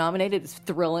because if you're nominated, it's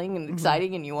thrilling and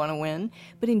exciting and you want to win.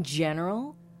 But in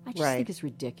general, I just think it's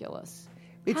ridiculous.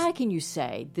 How can you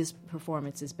say this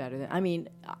performance is better than...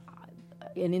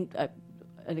 a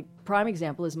prime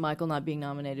example is Michael not being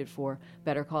nominated for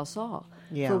Better Call Saul.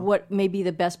 Yeah. For what may be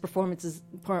the best performances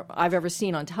I've ever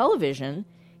seen on television.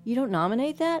 You don't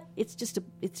nominate that? It's just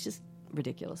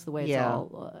ridiculous the way it's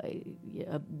all...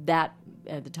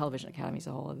 the Television Academy is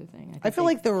a whole other thing. I feel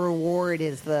like the reward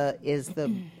is the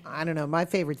I don't know. My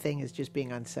favorite thing is just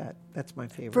being on set. That's my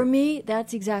favorite. For me,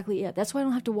 that's exactly it. That's why I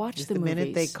don't have to watch the movies. The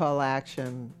minute they call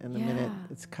action and the minute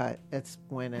it's cut, that's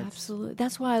when it's... Absolutely.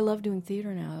 That's why I love doing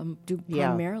theater now. I do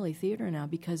primarily theater now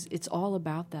because it's all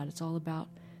about that. It's all about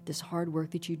this hard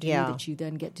work that you do that you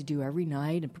then get to do every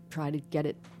night and try to get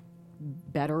it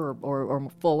better or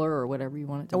fuller or whatever you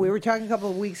want it to be. We were talking a couple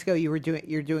of weeks ago. You're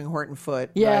doing Horton Foote,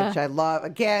 which I love.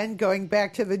 Again, going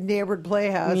back to the neighborhood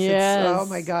playhouse. Yes. Oh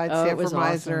my God, Sanford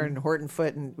Meisner and Horton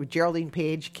Foote and Geraldine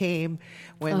Page came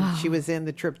when she was in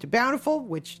The Trip to Bountiful,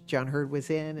 which John Hurd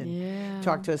was in, and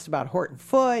talked to us about Horton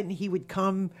Foote, and he would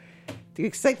come.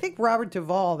 Because I think Robert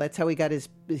Duvall, that's how he got his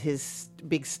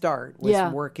big start,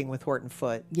 was working with Horton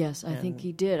Foote. Yes, I think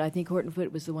he did. I think Horton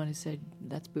Foote was the one who said,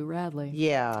 "That's Boo Radley."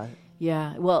 Yeah.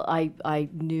 Yeah, well, I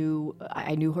knew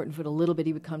Horton Foote a little bit.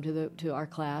 He would come to our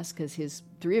class because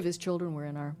three of his children were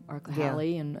in our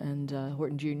Hallie and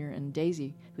Horton Jr. and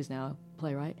Daisy, who's now a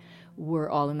playwright, were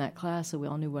all in that class, so we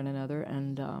all knew one another.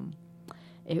 And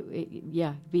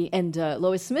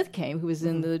Lois Smith came, who was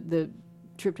in the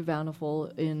Trip to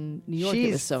Bountiful in New York.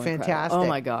 It was so fantastic. Incredible. Oh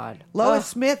my God, Lois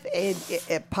Smith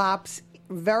it pops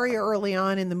very early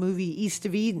on in the movie East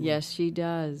of Eden. Yes, she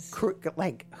does.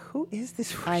 Like, who is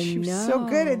this? I know. She was so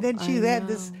good. And then she had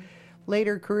this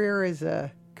later career as a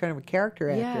kind of a character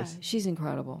actress. Yeah, she's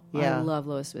incredible. Yeah. I love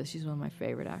Lois Smith. She's one of my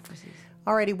favorite actresses.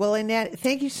 All righty. Well, Annette,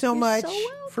 thank you so much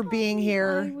for being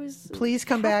here. Please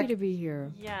come back. Happy to be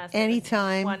here. Yes.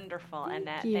 Anytime. Wonderful,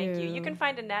 Annette. Thank you. You can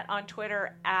find Annette on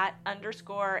Twitter @_A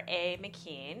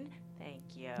McKean.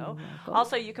 Thank you.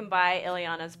 Also, you can buy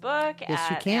Ileana's book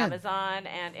at Amazon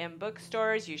and in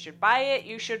bookstores. You should buy it.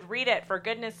 You should read it, for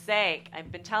goodness sake.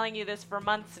 I've been telling you this for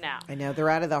months now. I know.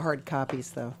 They're out of the hard copies,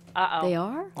 though. Uh-oh. They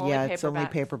are? It's only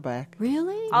paperback.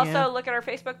 Really? Also, look at our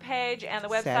Facebook page and the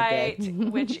website,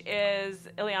 which is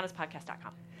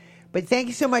Ileana'sPodcast.com. But thank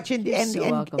you so much,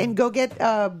 and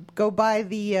go buy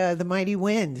the Mighty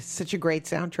Wind. It's such a great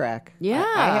soundtrack. Yeah,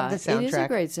 I have the soundtrack. It is a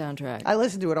great soundtrack. I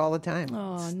listen to it all the time.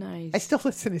 Oh, nice. I still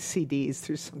listen to CDs.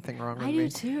 There's something wrong with me. I do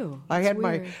too. I had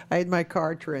my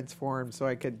car transformed so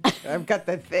I could. I've got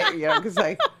that thing, because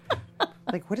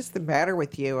what is the matter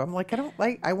with you? I'm like,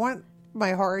 I want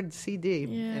my hard CD.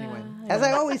 Yeah, anyway, as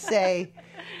I always say.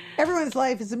 Everyone's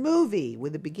life is a movie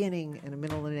with a beginning and a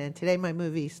middle and an end. Today, my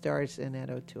movie stars Annette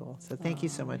O'Toole. So thank you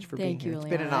so much for being here. It's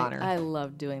been an honor. I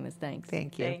love doing this. Thanks.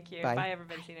 Thank you. Thank you. Bye,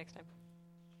 everybody. See you next time.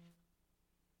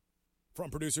 From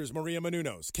producers Maria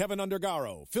Menounos, Kevin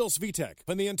Undergaro, Phil Svitek,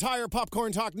 and the entire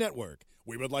Popcorn Talk Network,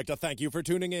 we would like to thank you for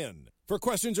tuning in. For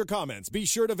questions or comments, be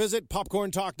sure to visit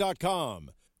popcorntalk.com.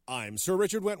 I'm Sir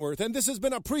Richard Wentworth, and this has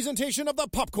been a presentation of the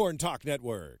Popcorn Talk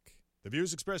Network. The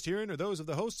views expressed herein are those of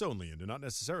the hosts only and do not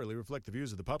necessarily reflect the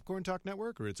views of the Popcorn Talk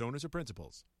Network or its owners or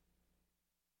principals.